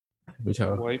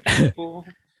 White people.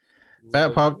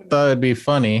 Fat Pop thought it'd be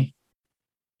funny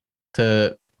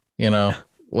to,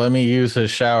 let me use his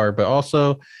shower, but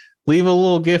also leave a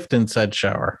little gift in said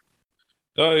shower.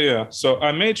 Oh yeah. So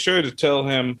I made sure to tell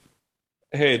him,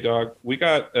 hey dog, we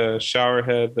got a shower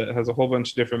head that has a whole bunch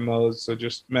of different modes, so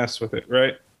just mess with it,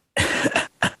 right?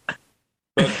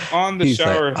 But on the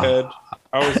shower head,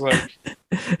 I was like,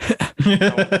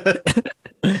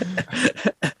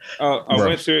 I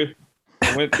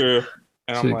went through,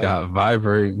 and I'm like, got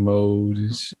vibrate mode.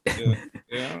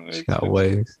 Yeah, she got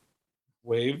waves.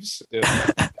 Waves.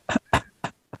 Yeah.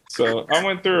 So I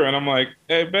went through and I'm like,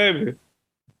 hey baby,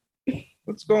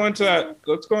 let's go into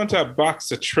that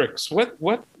box of tricks. What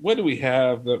do we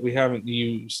have that we haven't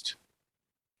used?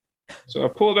 So I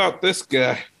pulled out this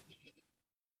guy.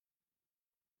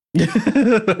 What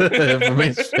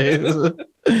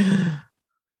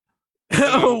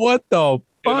the fuck?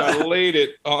 And I laid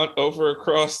it over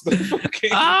across the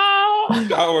fucking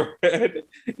shower head,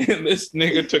 and this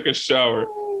nigga took a shower.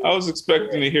 I was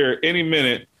expecting to hear any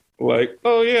minute, like,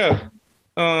 oh yeah,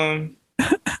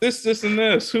 this and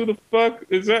this. Who the fuck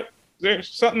is that? Is there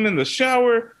something in the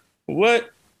shower? What?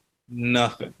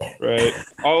 Nothing. Right.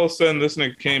 All of a sudden, this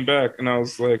nigga came back, and I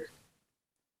was like,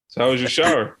 so how was your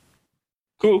shower?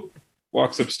 Cool.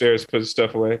 Walks upstairs, puts his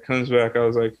stuff away, comes back. I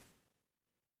was like,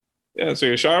 yeah, so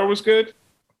your shower was good?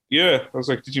 Yeah. I was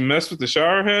like, did you mess with the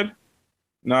shower head?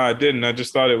 No, I didn't. I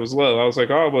just thought it was low. I was like,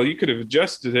 oh, well, you could have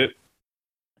adjusted it.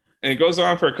 And it goes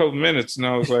on for a couple minutes, and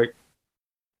I was like,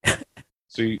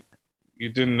 so you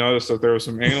didn't notice that there were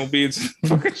some anal beads in the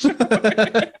fucking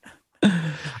shower?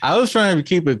 I was trying to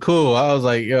keep it cool. I was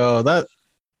like, yo,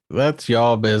 that's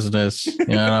y'all business.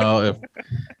 If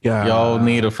y'all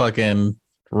need a fucking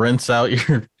rinse out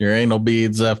your anal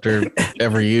beads after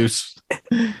every use.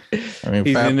 I mean,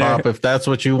 He's Fat in Pop, there. if that's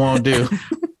what you want to do.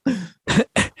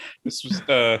 This was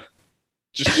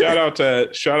just shout out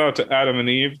to Adam and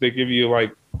Eve. They give you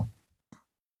like,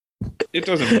 it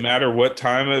doesn't matter what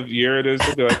time of year it is.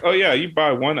 They'll be like, oh yeah, you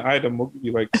buy one item, we'll give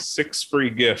you like 6 free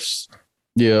gifts.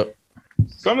 Yeah.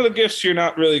 Some of the gifts you're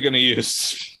not really going to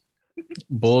use.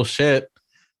 Bullshit.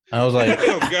 I was like,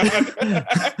 Oh god.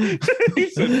 He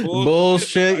said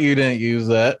bullshit, you didn't use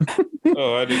that.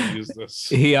 Oh, I didn't use this.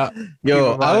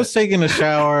 Yo, I was taking a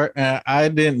shower and I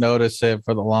didn't notice it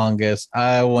for the longest.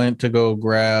 I went to go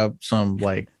grab some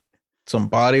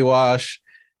body wash,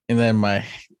 and then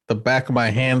the back of my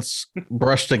hands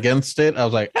brushed against it. I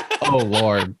was like, oh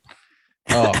Lord.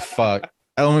 Oh fuck.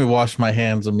 I only washed my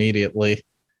hands immediately.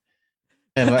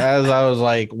 And as I was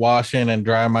like washing and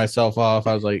drying myself off,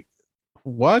 I was like,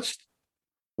 watch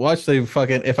they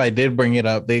fucking, if I did bring it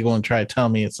up, they gonna try to tell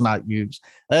me it's not used.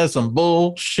 That's some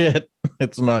bullshit.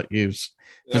 It's not used.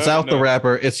 If it's out the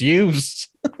wrapper, it's used.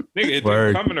 Nigga, it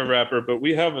didn't come in a wrapper, but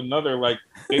we have another like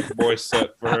big boy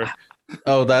set for her.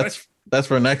 Oh, that's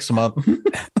for next month.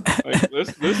 Like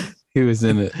this He was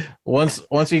in it. Once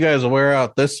you guys wear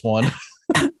out this one,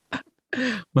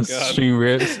 Once the string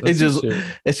rips, it's just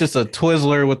a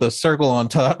Twizzler with a circle on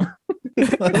top.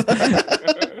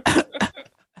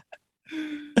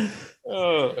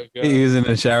 Oh my god. He was in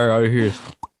the shower out here.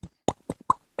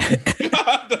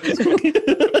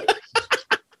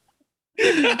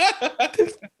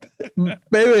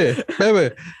 baby,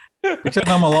 pretend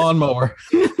I'm a lawnmower.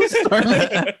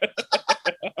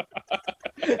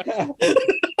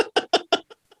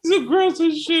 The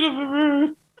grossest shit I've ever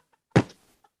heard.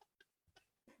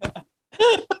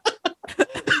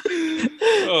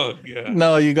 Oh god.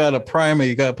 No, you gotta prime it.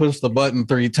 You gotta push the button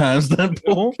 3 times, then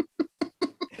pull.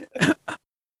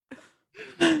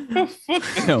 Oh, fuck.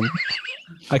 Damn.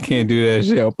 I can't do that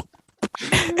shit.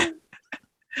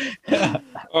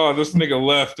 Oh, this nigga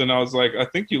left, and I was like, I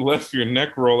think you left your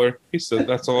neck roller. He said,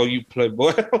 that's all you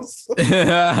Playboy else.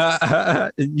 Yeah.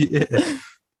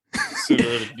 Consider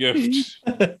it a gift.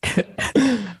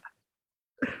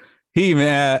 He even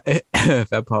had,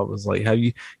 Fat Pop was like, "Have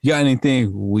you got anything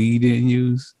we didn't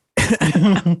use?"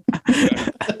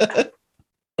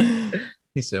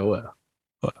 He said, "Well,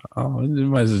 we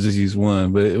might as well just use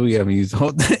one, but we haven't used the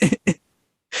whole thing."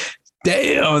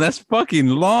 Damn, that's fucking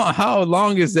long. How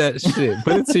long is that shit?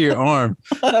 Put it to your arm.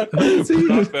 Not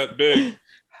that big.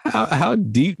 How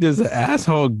deep does the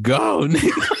asshole go?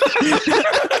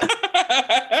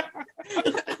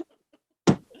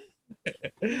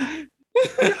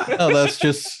 Oh, that's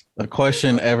just a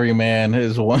question every man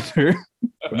has wondered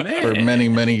for many,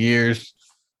 many years.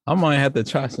 I might have to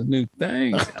try some new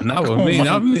things. Not with me.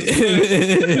 Not me.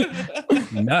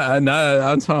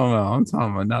 I'm talking about.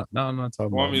 I'm not talking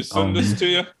about. Want me to send this to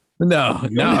you? No.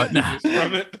 Just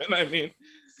from it, then I mean,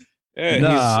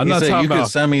 yeah, I'm not talking you about.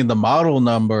 could send me the model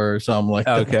number or something like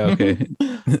that. Okay.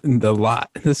 The lot,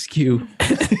 the SKU.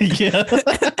 Yeah.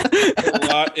 the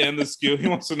lot and the SKU. He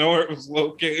wants to know where it was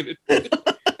located.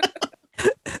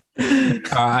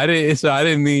 I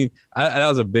didn't mean. That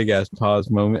was a big ass pause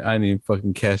moment. I didn't even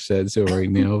fucking catch that until right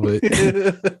now. But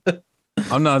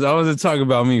I'm not. I wasn't talking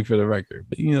about me for the record.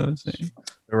 But you know what I'm saying,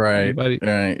 Right. Anybody?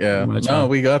 Right. Yeah. I'm gonna No, try.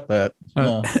 we got that.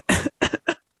 No.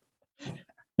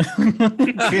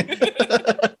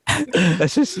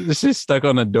 That's just stuck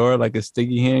on the door like a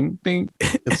sticky hand thing.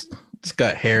 It's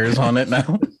got hairs on it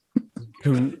now.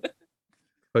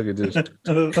 Fuck it, just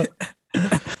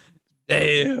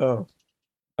damn.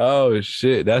 Oh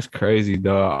shit, that's crazy,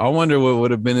 dog. I wonder what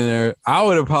would have been in there. I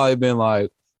would have probably been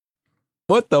like,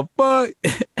 "What the fuck?"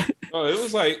 Oh, it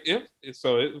was like it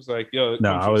was like, yo.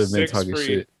 No, I would have been talking free,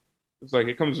 shit. It's like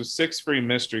it comes with 6 free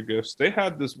mystery gifts. They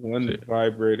had this one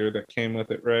vibrator that came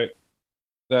with it, right?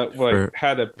 That like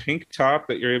had a pink top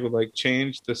that you're able to like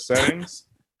change the settings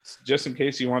just in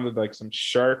case you wanted like some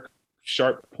sharp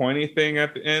pointy thing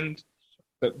at the end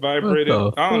that vibrated.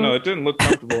 I don't know. It didn't look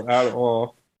comfortable at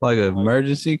all. Like an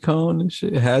emergency cone and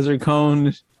shit, hazard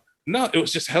cone. No, it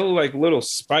was just hella like little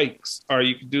spikes, or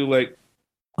you could do like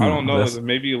I don't know,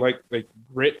 maybe like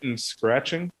grit and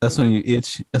scratching. That's when you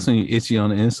itch. That's when you itchy on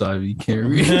the inside. You can't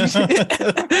reach.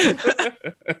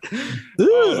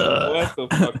 Oh, what the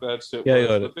fuck that shit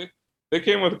Yeah, was. They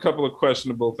came with a couple of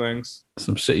questionable things.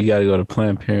 Some shit you gotta go to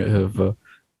Planned Parenthood for.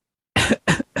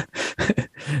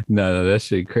 No, that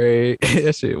shit crazy.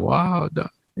 That shit wild, dog.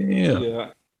 Damn.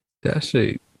 Yeah. That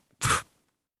shit.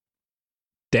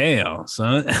 Damn,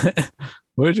 son.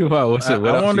 Where'd you find? What's it?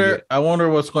 I wonder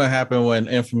what's going to happen when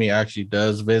Infamy actually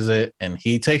does visit and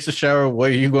he takes a shower. Where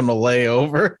are you going to lay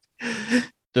over?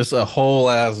 Just a whole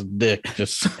ass dick,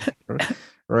 just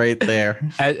right there.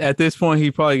 At this point,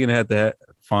 he probably gonna have to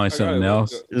find something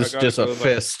else. It's just a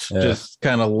fist, just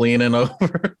kind of leaning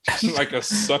over, like a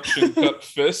suction cup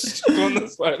fist on the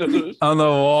side of the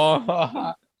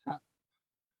wall.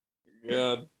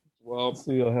 Yeah, well,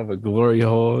 so you'll have a glory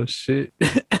hole. Shit.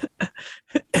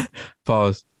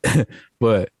 Pause.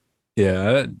 But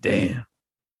yeah, damn.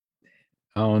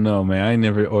 I don't know, man. I ain't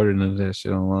never ordered none of that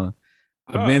shit online.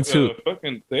 I've been to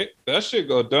fucking that shit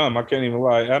go dumb. I can't even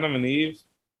lie. Adam and Eve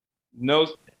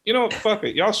knows. You know, fuck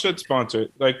it. Y'all should sponsor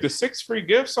it. Like the 6 free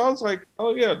gifts. I was like,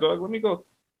 oh yeah, dog. Let me go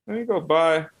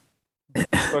buy.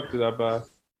 What the fuck did I buy?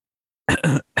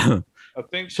 I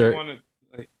think she wanted.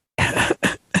 Like,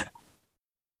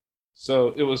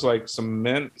 so it was like some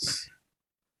mints.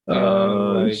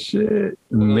 Oh like, shit!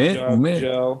 Mint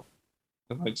gel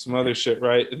and like some other shit,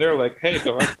 right? And they're like, hey,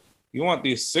 dog. You want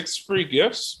these 6 free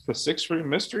gifts for 6 free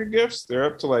mystery gifts? They're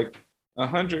up to like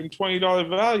 $120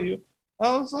 value.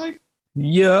 I was like,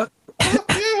 yeah,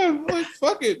 yeah, like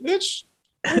fuck it, bitch.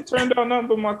 I turned out nothing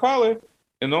but my collar.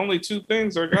 And the only 2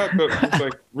 things I got that was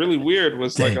like really weird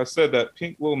was like I said, that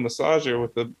pink little massager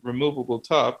with the removable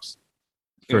tops.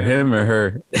 For him or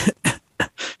her?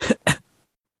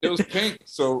 It was pink,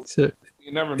 so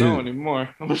you never know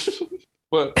anymore.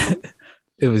 But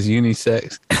it was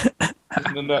unisex.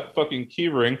 And then that fucking key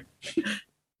ring.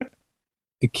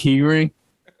 A key ring?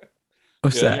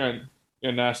 What's that?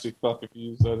 You're a nasty fuck if you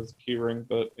use that as a key ring,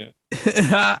 but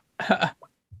yeah.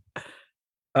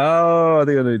 Oh, I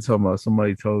think I know what you're talking about.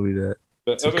 Somebody told me that.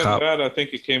 But other than that, I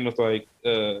think it came with like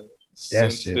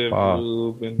sensitive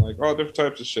lube and like all different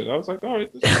types of shit. I was like, all right,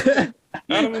 this is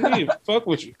Adam and Eve. Fuck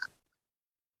with you.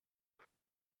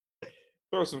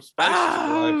 Throw some spice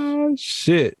to life.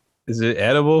 Shit. Is it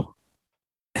edible?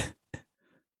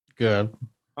 Good.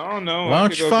 I don't know. Why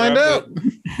don't you find out?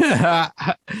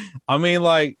 I mean,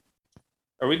 like,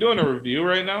 are we doing a review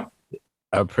right now?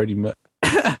 Pretty much.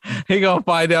 He gonna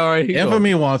find out right here.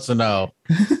 Infamy wants to know.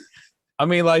 I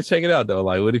mean, like, check it out though.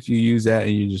 Like, what if you use that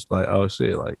and you just like, oh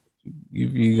shit, like,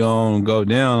 if you gonna go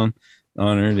down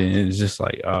on her, then it's just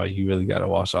like, oh, you really gotta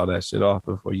wash all that shit off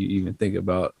before you even think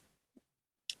about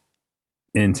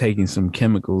and taking some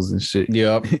chemicals and shit.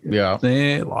 Yep. Yeah.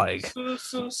 Saying like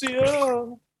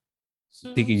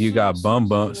thinking you got bum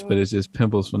bumps, but it's just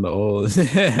pimples from the oil.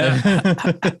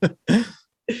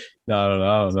 No,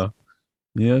 I don't know.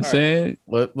 You know what I'm saying?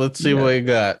 Let's see what he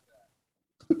got.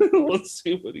 Let's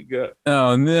see what he got.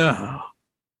 Oh no.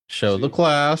 Show the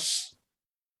class.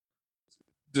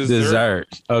 Dessert.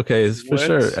 Okay, it's for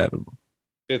sure edible.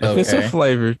 If it's a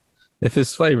flavored, if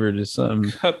it's flavored, it's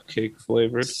something cupcake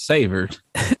flavored. Savored.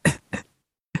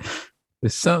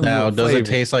 It's something. Now, does it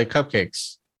taste like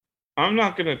cupcakes? I'm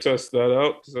not gonna test that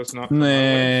out because that's not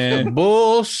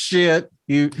bullshit.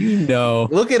 You know.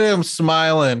 Look at him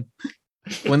smiling.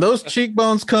 When those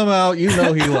cheekbones come out, you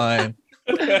know he lying.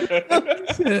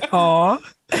 Aw.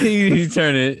 He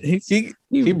turned it.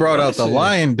 He brought out the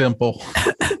lion dimple.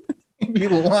 He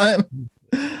lying.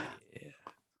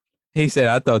 He said,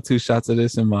 I thought 2 shots of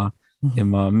this in my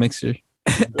mixer.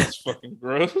 That's fucking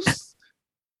gross.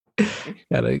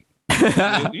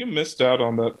 You missed out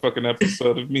on that fucking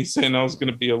episode of me saying I was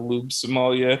gonna be a lube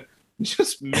sommelier.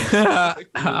 Just missed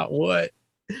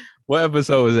What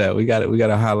episode was that? We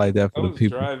gotta highlight that for the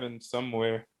people. Driving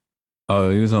somewhere. Oh,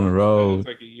 he was on the road. It was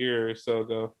like a year or so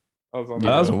ago. I was on the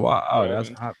road. That's wild. Oh, that's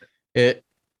hot.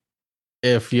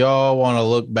 If y'all want to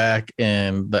look back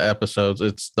in the episodes,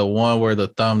 it's the one where the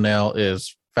thumbnail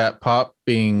is Fat Pop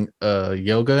being a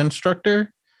yoga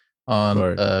instructor on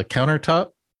a countertop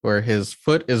where his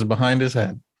foot is behind his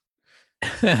head.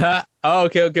 Oh,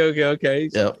 okay.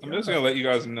 Yep. I'm just gonna let you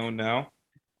guys know now.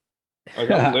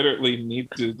 Like, I literally need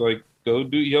to like go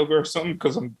do yoga or something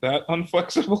because I'm that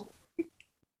unflexible.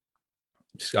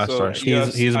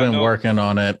 He's been working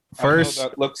on it. First,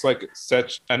 that looks like it's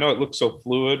such. I know it looks so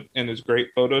fluid and is great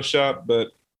Photoshop, but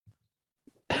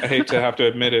I hate to have to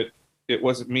admit it. It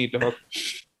wasn't me, dog.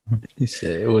 He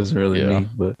said it was really me,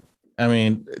 but I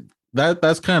mean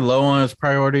that's kind of low on his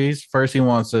priorities. First, he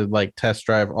wants to like test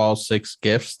drive all 6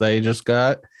 gifts they just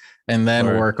got, and then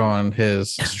work on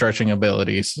his stretching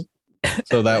abilities,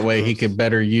 so that way he could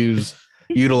better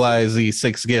utilize these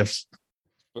 6 gifts.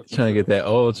 Trying to get that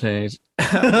oil change.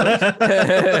 Oh,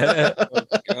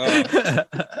 God.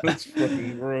 That's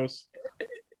fucking gross.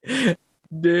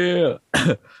 Yeah.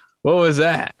 What was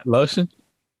that? Lotion?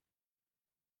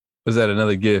 Was that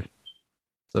another gift?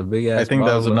 It's a big ass. I think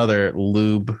that was another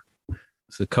lube.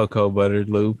 It's a cocoa buttered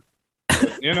lube.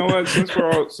 You know what? Since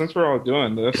we're all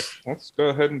doing this, let's go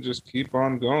ahead and just keep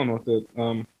on going with it.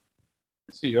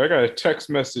 See, I got a text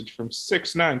message from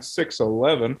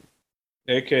 69611,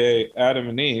 aka Adam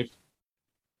and Eve.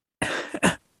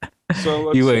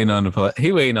 So he waiting on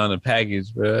the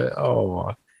package, bro.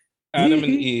 Oh, Adam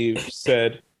and Eve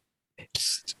said,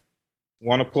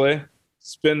 "Want to play?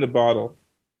 Spin the bottle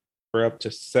for up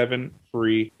to 7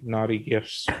 free naughty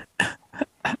gifts."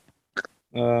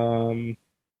 That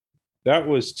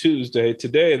was Tuesday.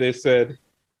 Today they said,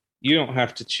 "You don't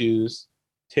have to choose.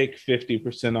 Take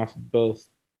 50% off of both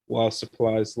while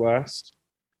supplies last."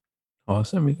 Oh,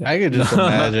 send me that. I could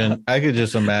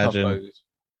just imagine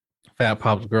Fat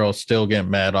Pop's girl still getting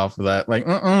mad off of that. Like,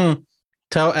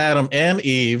 tell Adam and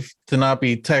Eve to not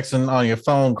be texting on your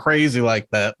phone crazy like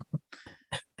that.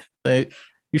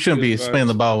 You shouldn't be spinning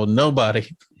the ball with nobody.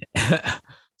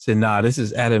 Said, nah, this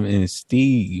is Adam and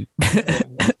Steve.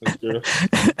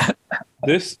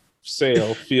 This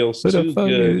sale feels too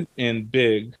good and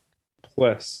big,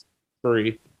 plus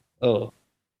free. Oh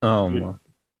my.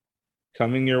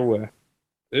 Coming your way.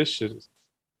 This shit is.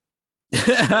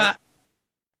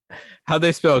 How'd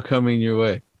they spell coming your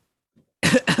way?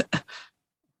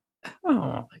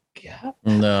 Oh my god.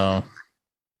 No.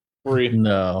 Free.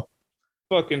 No.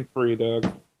 Fucking free,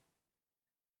 dog.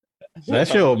 That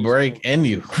shit will break in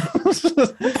you.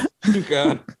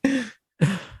 God.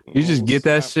 You just get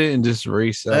that shit and just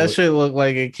resell that it. Shit looked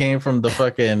like it came from the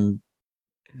fucking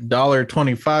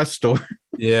 $1.25 store.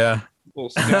 Yeah. Little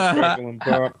snap, crackle, and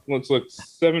pop. Looks like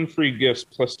 7 free gifts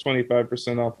plus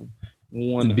 25% off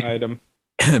one item.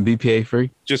 BPA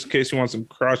free. Just in case you want some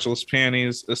crotchless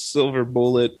panties, a silver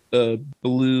bullet, a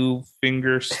blue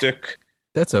finger stick.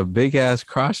 That's a big ass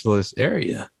crotchless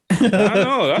area. I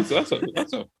know. That's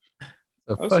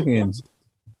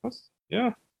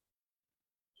yeah.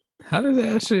 How does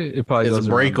that shit? It probably it's a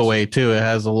breakaway too. It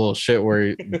has a little shit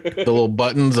where the little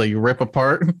buttons that you rip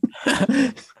apart.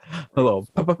 A little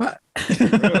pop.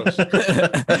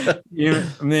 Yeah,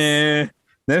 man,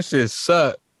 that shit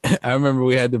sucked. I remember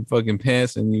we had the fucking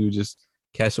pants and you would just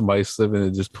catch somebody slipping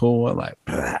and just pull one like.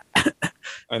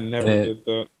 I never did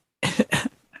that.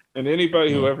 And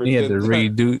anybody who ever had did to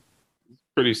redo.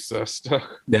 Pretty sus.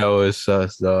 That was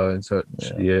sus, dog. And so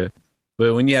yeah.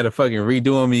 But when you had to fucking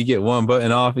redo them, you get one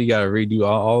button off. You gotta redo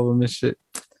all of them and shit.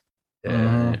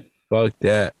 Yeah, fuck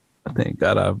that. Thank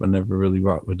God I never really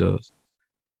rocked with those.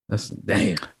 That's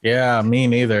damn. Yeah, me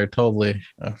neither. Totally.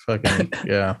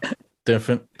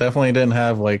 Definitely didn't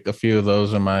have like a few of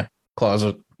those in my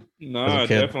closet. No,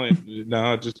 definitely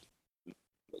no. Just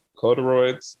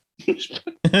corduroys. You're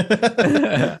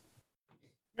the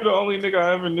only nigga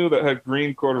I ever knew that had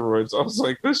green corduroys. I was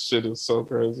like, this shit is so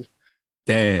crazy.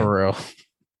 Damn. For real.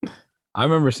 I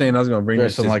remember saying I was gonna bring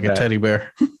this like back. A teddy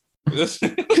bear. This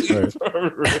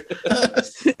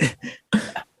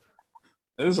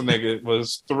nigga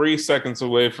was 3 seconds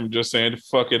away from just saying,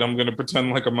 fuck it, I'm gonna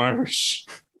pretend like I'm Irish.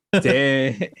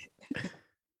 Damn.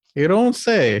 You don't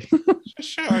say.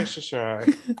 Shy.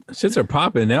 Shits are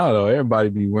popping now though. Everybody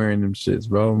be wearing them shits,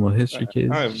 bro. I'm a history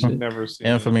kid. I've never seen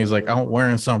Infamy's like, I'm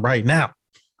wearing some right now.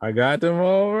 I got them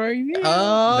all right now.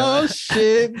 Oh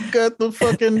shit. Got the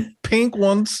fucking pink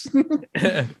ones.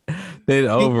 They the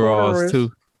overalls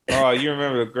too. Oh, you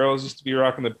remember the girls used to be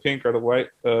rocking the pink or the white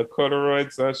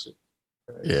corduroys? That shit.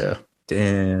 Yeah.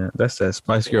 Damn. That's that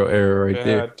Spice Girl era right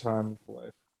there. Bad time of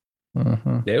life.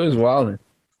 They was wilding.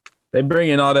 They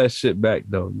bringing all that shit back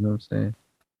though. You know what I'm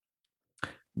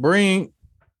saying?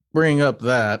 Bring up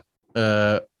that.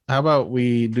 How about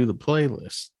we do the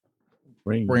playlist?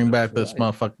 Bring back this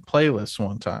motherfucking playlist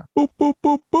one time. Boop, boop,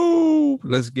 boop, boop.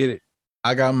 Let's get it.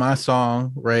 I got my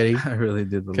song ready. I really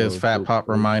did because Fat Pop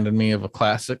reminded me of a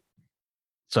classic.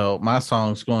 So my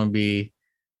song's going to be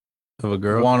of a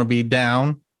girl. "Wanna Be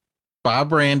Down" by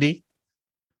Brandy.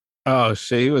 Oh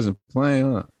shit, he wasn't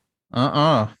playing.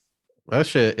 Huh? That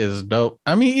shit is dope.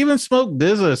 I mean, even Smoke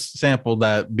DZA sampled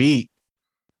that beat.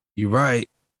 You right.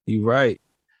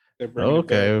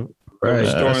 Okay. Right.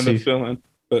 Restoring the feeling,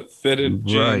 but fitted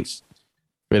jeans.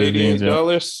 Fitted jeans.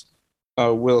 $88.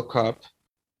 Will Cop.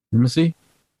 Let me see.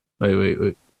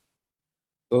 Wait.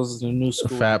 Those are the new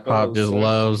school. Fat Pop just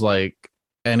loves like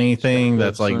anything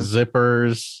that's like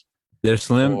zippers. They're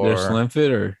slim. They're slim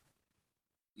fit or.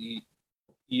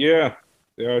 Yeah,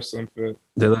 they are slim fit.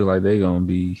 They look like they're gonna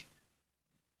be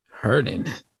hurting.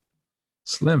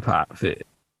 Slim Pop fit.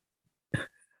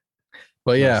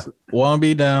 But yeah, "Wanna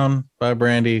Be Down" by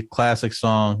Brandy, classic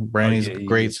song. Brandy's a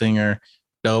great singer,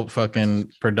 dope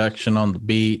fucking production on the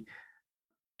beat.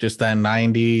 Just that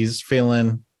 90s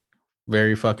feeling,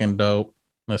 very fucking dope,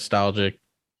 nostalgic.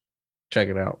 Check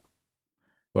it out.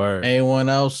 Word. Anyone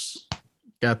else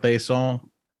got their song?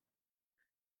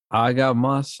 I got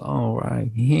my song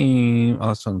right here. I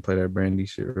was trying to play that Brandy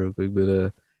shit real quick,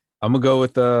 but I'm gonna go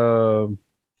with what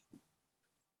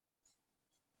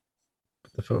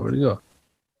the fuck? Where'd it go?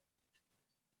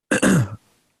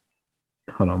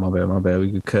 Hold on, my bad.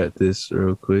 We could cut this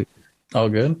real quick. All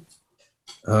good.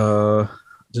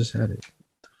 Just had it.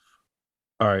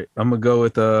 All right, I'm gonna go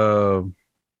with The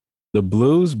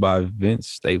Blues by Vince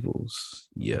Staples.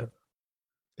 Yeah.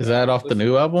 Is that off the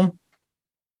new album?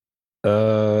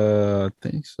 I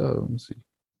think so. Let me see.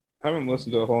 I haven't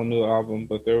listened to the whole new album,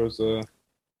 but there was a.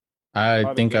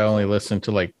 I think I only listened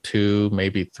to like 2,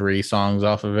 maybe 3 songs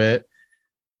off of it.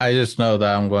 I just know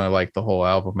that I'm going to like the whole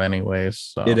album anyways.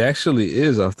 So. It actually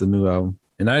is off the new album.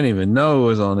 And I didn't even know it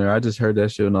was on there. I just heard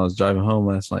that shit when I was driving home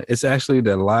last night. It's actually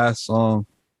the last song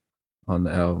on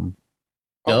the album.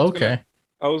 Okay.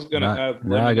 I was going to add.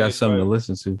 Now I got something to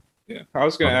listen to. Yeah. I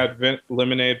was going to add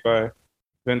Lemonade by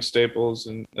Vince Staples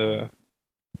and Ty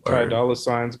Dolla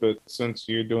 $igns, but since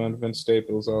you're doing Vince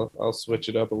Staples, I'll switch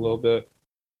it up a little bit.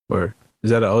 Word. Is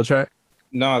that an old track?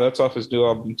 No, that's off his new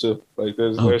album too. Like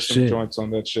there's some joints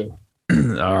on that shit. All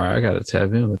right, I gotta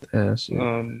tap in with that shit.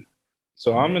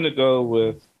 So I'm gonna go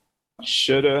with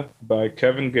 "Shoulda" by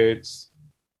Kevin Gates.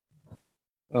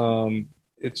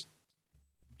 It's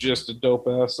just a dope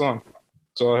ass song.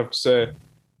 That's all I have to say.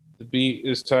 The beat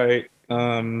is tight.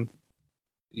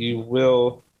 You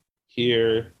will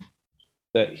hear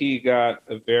that he got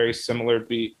a very similar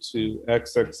beat to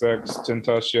XXX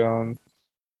Tentacion.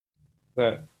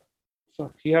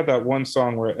 He had that one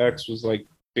song where X was like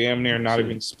damn near not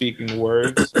even speaking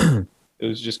words. It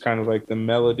was just kind of like the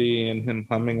melody and him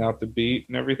humming out the beat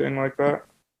and everything like that.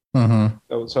 Mm-hmm.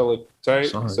 That was hella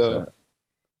tight. So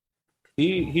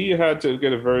he had to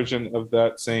get a version of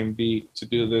that same beat to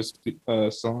do this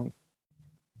song.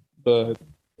 But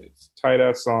it's a tight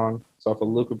ass song. It's off of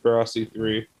Luca Brasi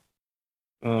 3.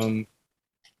 You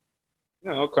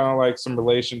know, kind of like some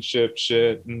relationship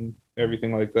shit and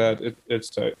everything like that. It's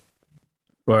tight.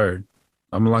 Word.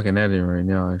 I'm locking that in right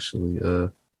now, actually.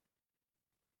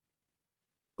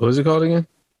 What was it called again?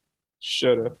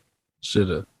 Shoulda.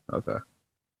 Okay.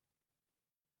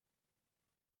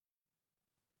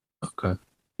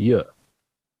 Yeah.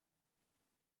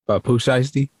 By Pooh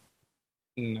Shiesty?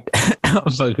 No. I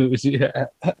was like, who was he?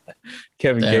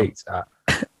 Kevin Gates. I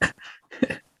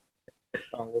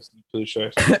don't listen to Pooh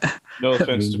Shiesty. No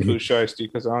offense to Pooh Shiesty,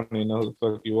 because I don't even know who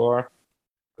the fuck you are.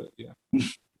 But yeah.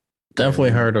 Definitely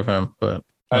heard of him, but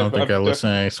I don't think I listen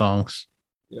to any songs.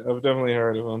 Yeah, I've definitely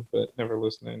heard of him, but never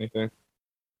listened to anything.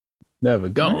 Never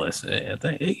gonna listen to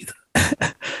anything either.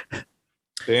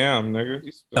 Damn, nigga.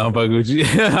 I'm fucking with you.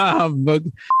 I'm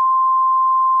fucking.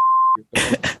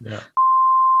 Yeah.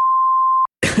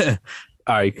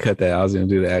 All right, cut that. I was gonna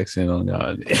do the accent on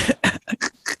y'all.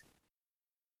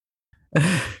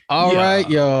 All right,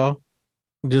 y'all.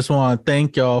 Just want to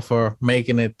thank y'all for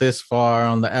making it this far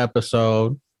on the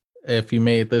episode. If you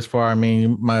made it this far, I mean,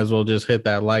 you might as well just hit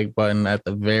that like button at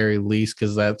the very least,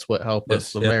 because that's what helped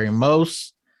us the very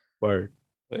most. Word.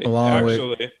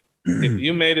 Actually, if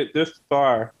you made it this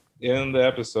far in the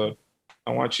episode,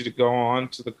 I want you to go on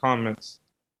to the comments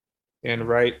and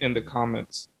write in the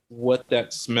comments what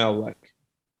that smell like.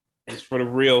 It's for the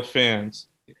real fans.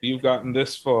 If you've gotten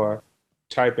this far,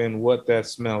 type in what that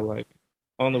smell like.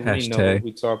 Only we know what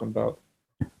we're talking about.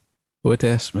 What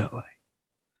that smell like?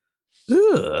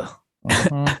 Ugh.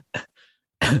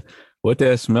 What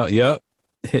that smell? Yep.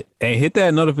 Hit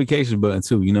that notification button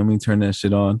too. You know what I mean? Turn that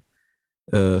shit on.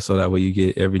 So that way you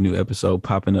get every new episode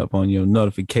popping up on your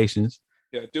notifications.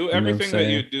 Yeah, do everything that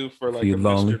you do for like a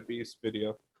Mr. Beast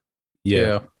video.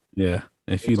 Yeah.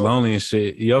 If you're lonely and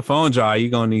shit, your phone dry,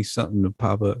 you're gonna need something to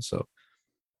pop up. So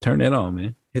turn that on,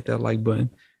 man. Hit that like button.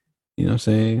 You know what I'm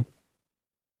saying?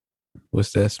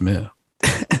 What's that smell?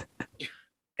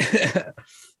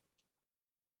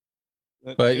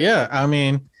 But yeah, I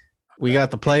mean, we got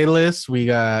the playlist, we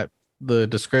got the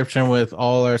description with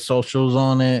all our socials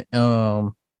on it.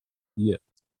 Yeah.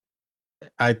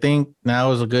 I think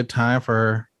now is a good time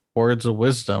for words of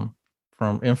wisdom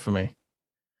from Infamy.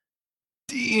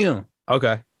 Damn.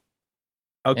 Okay.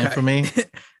 Infamy.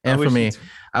 Infamy.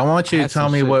 I want you to tell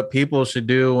me what people should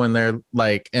do when they're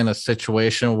like in a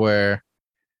situation where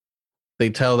they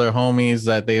tell their homies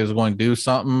that they was going to do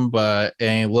something, but it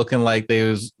ain't looking like they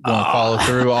was going to follow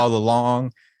through all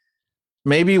along.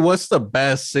 Maybe what's the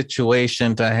best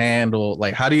situation to handle?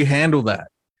 Like, how do you handle that?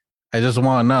 I just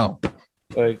want to know.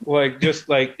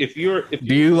 If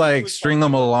do you like string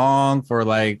them along for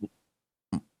like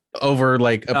over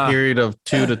like a period of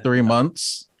 2 to 3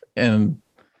 months? And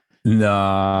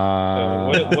nah.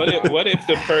 What if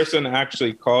the person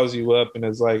actually calls you up and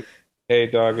is like, hey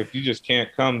dog, if you just can't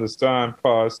come this time,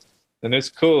 pause, then it's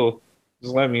cool.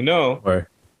 Just let me know. Or,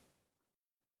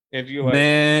 If you like,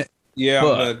 man, yeah, I'm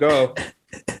gonna go.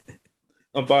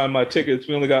 I'm buying my tickets.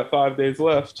 We only got 5 days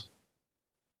left.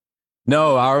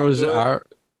 No,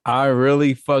 I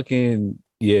really fucking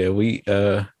we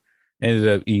ended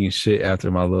up eating shit after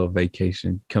my little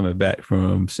vacation coming back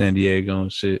from San Diego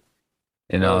and shit.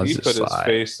 And I was he just put his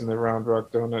face in the Round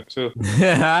Rock Donut too.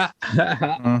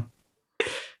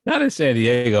 Not in San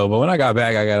Diego, but when I got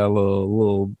back, I got a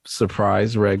little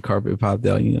surprise red carpet popped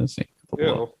out. You know what I'm saying?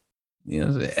 Ew. You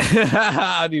know what I'm saying?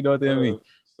 How do you know what that means?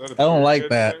 I don't like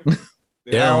that.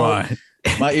 Never mind.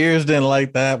 My ears didn't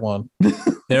like that one.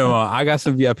 Never mind. I got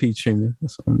some VIP treatment.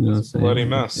 That's what I'm gonna say. Bloody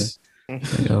mess. I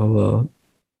got a little.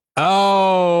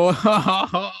 Oh.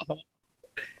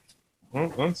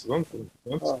 Once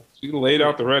she laid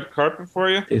out the red carpet for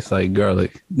you. It's like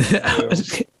garlic.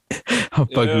 I'm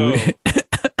fucking with it.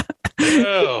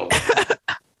 Ew.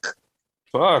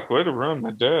 Fuck, way to ruin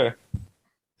my day.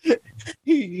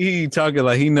 He talking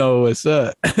like he know what's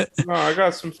up. No, I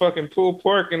got some fucking pulled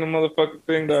pork in the motherfucking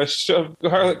thing that I shoved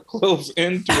garlic cloves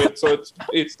into it so it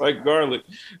tastes like garlic.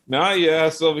 Now your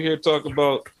ass over here talking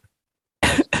about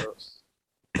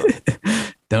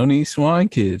Don't eat swine,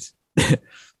 kids.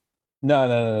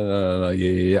 No.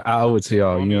 Yeah. I owe it to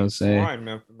y'all. You know what I'm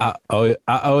saying? I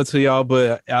owe it to y'all,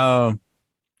 but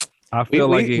I feel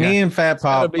like me and Fat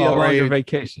Pop be a longer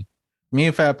vacation. Me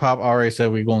and Fat Pop already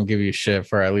said we're gonna give you shit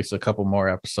for at least a couple more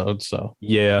episodes. So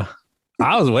yeah,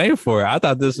 I was waiting for it. I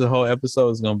thought this whole episode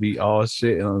was gonna be all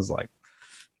shit, and I was like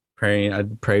praying. I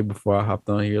prayed before I hopped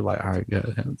on here. Like, all right,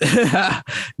 God.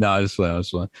 No, I just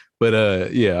fun.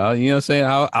 But yeah, you know what I'm saying.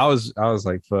 I was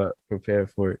like, fuck, prepared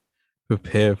for it.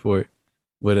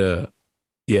 But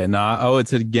yeah, I owe it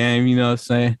to the game. You know what I'm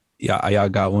saying. Y'all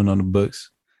got one on the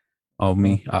books. On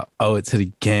me, I owe it to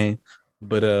the game.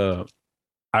 But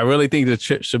I really think the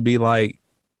trip should be like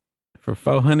for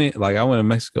 400. Like I went to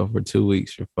Mexico for 2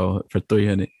 weeks for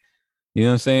 300. You know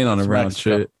what I'm saying on a round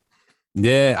trip.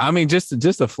 Yeah, I mean just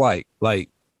a flight, like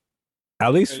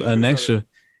at least an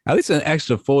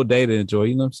extra full day to enjoy.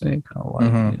 You know what I'm saying? Kind of like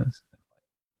you know,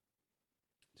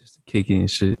 just to kick in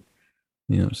shit.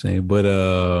 You know what I'm saying? But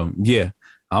yeah,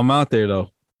 I'm out there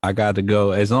though. I got to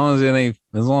go. As long as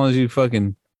you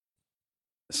fucking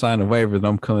sign a waiver that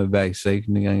I'm coming back safe,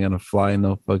 nigga. I ain't gonna fly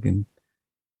no fucking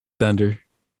thunder,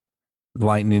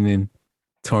 lightning, and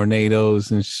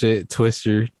tornadoes and shit.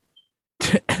 Twister,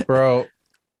 bro.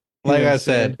 Like I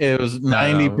said, it was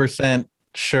 90%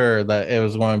 sure that it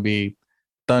was going to be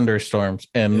thunderstorms,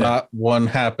 and not one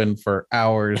happened for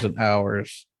hours and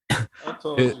hours. I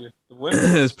told you, the wind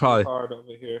is probably hard over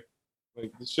here.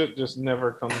 Like the shit just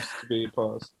never comes to be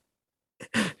paused.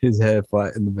 His head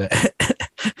flat in the back.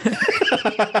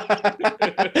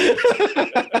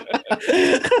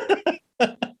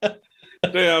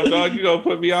 Damn, dog, you gonna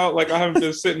put me out like I haven't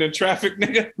been sitting in traffic,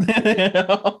 nigga?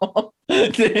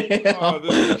 Damn.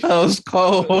 That was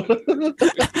cold.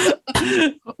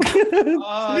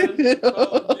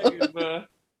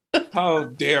 How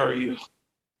dare you?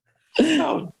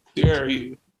 How dare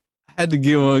you? I had to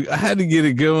get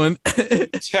a good one.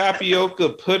 Tapioca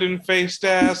pudding faced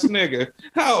ass nigga.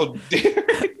 How dare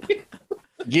you?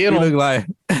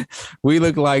 We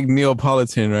look like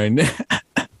Neapolitan right now.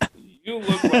 You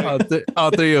look like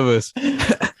all three of us.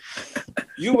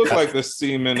 You look like the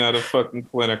semen at a fucking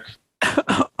clinic.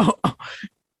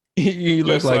 You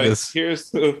look like this. Here's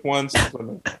the one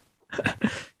supplement.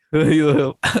 You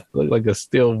look like a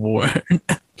stillborn.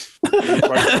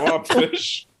 Like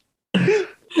blobfish.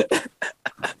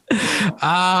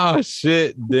 Oh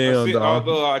shit! Damn.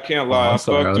 Although I can't lie, I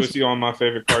fucked with you on my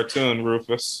favorite cartoon,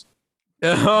 Rufus.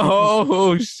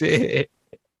 Oh shit!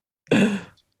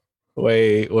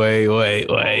 Wait.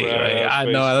 I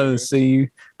know I didn't see you.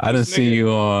 I didn't see you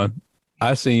on.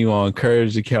 I seen you on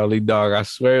Courage the Cowardly Dog. I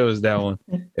swear it was that one.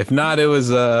 If not, it was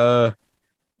You're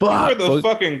the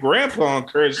fucking grandpa on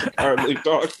Courage the Cowardly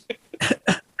Dog.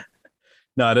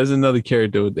 No, there's another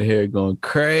character with the hair going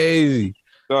crazy.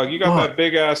 Dog, you got that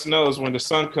big ass nose when the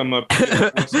sun come up.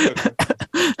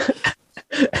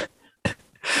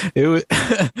 It was.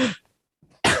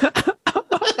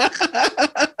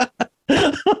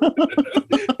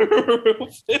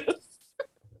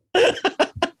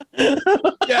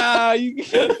 Yeah, you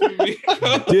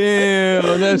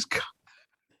damn, that's.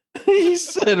 He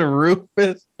said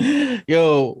Rufus.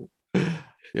 Yo,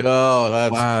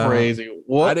 that's crazy.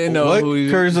 What? I didn't know what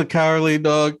Courage the Cowardly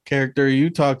Dog character are you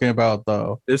talking about,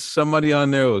 though? There's somebody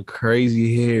on there with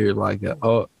crazy hair, like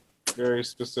very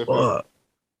specific.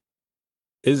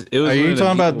 It was are you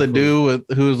talking about the dude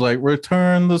who's like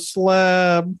return the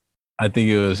slab? I think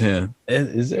it was him.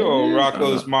 Is it? Yo,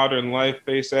 Rocco's Modern Life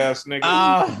face ass nigga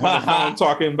on the phone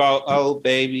talking about oh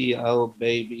baby, oh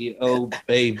baby, oh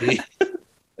baby.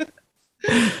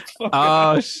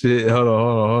 Oh shit! Hold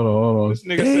on. This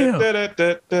nigga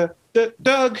said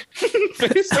Doug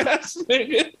face ass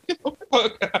nigga.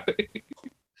 Fuck out of here.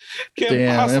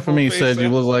 Damn, Infamy said you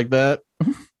look like that.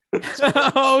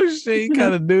 Oh shit, you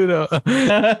kind of do though.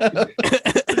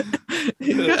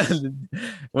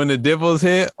 When the dimples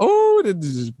hit,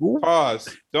 pause.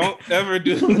 Don't ever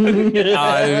do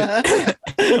that.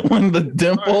 When the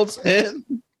dimples hit.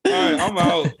 All right, I'm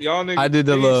out. Y'all niggas. I did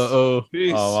the little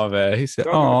oh my bad. He said,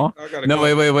 "Oh no,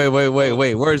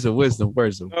 wait. Where's the wisdom?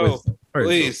 Where's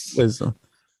please. wisdom?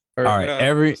 All right,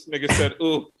 every this nigga said,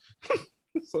 ooh."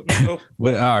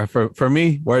 But all right, for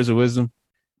me, where's the wisdom?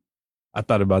 I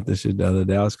thought about this shit the other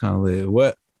day. I was kind of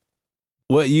lit.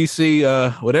 What you see,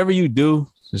 whatever you do,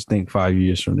 just think 5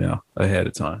 years from now ahead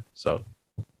of time. So,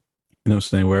 you know what I'm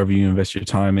saying? Wherever you invest your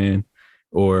time in,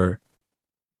 or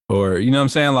you know what I'm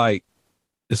saying? Like,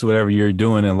 it's whatever you're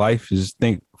doing in life, just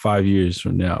think 5 years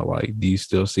from now. Like, do you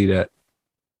still see that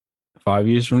 5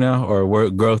 years from now? Or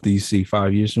what growth do you see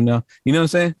 5 years from now? You know what I'm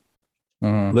saying?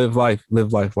 Mm-hmm. Live life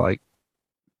like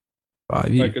 5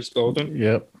 years. Like it's golden.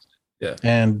 Yep. Yeah.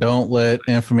 And don't let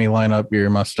Infamy line up your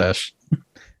mustache.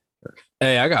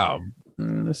 Hey, I got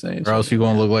the same. Or else you're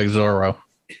going to look like Zorro.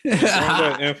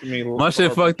 My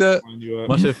shit fucked up.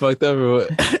 My shit fucked up or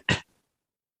what?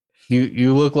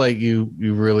 You look like you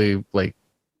really like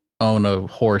own a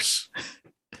horse.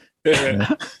 You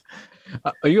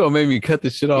gonna make me cut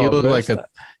this shit off? You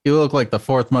look like the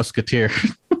fourth musketeer.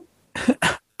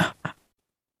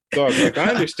 Dog, like I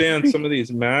understand some of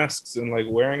these masks and like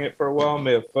wearing it for a while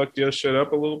may have fucked your shit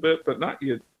up a little bit, but not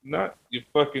your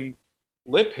fucking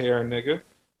lip hair, nigga.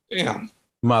 Damn.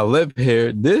 My lip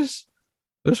hair.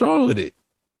 What's wrong with it?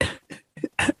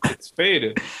 It's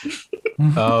faded.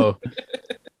 Oh.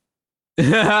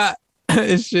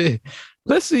 Shit.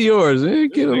 Let's see yours. Man.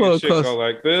 Get a little close. Go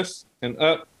like this and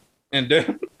up and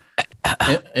down.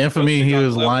 Infamy, he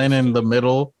was lying in the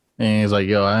middle. And he's like,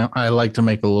 yo, I like to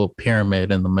make a little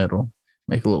pyramid in the middle.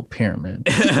 Make a little pyramid.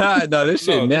 No, this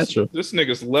shit natural. This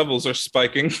nigga's levels are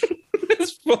spiking.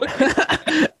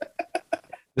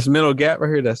 This middle gap right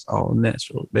here, that's all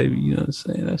natural, baby. You know what I'm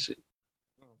saying? That shit.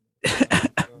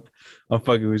 I'm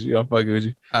fucking with you. All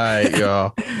right,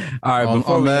 y'all. All right,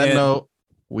 on that note,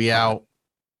 we out.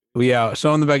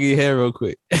 Show them the back of your head real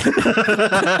quick.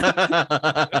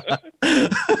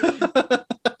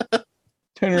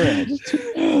 Turn around.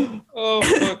 Oh,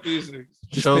 fuck these niggas.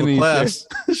 Show the class.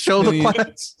 Show the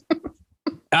class.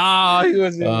 Oh, he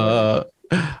was all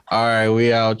right,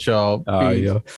 we out, y'all. Yo.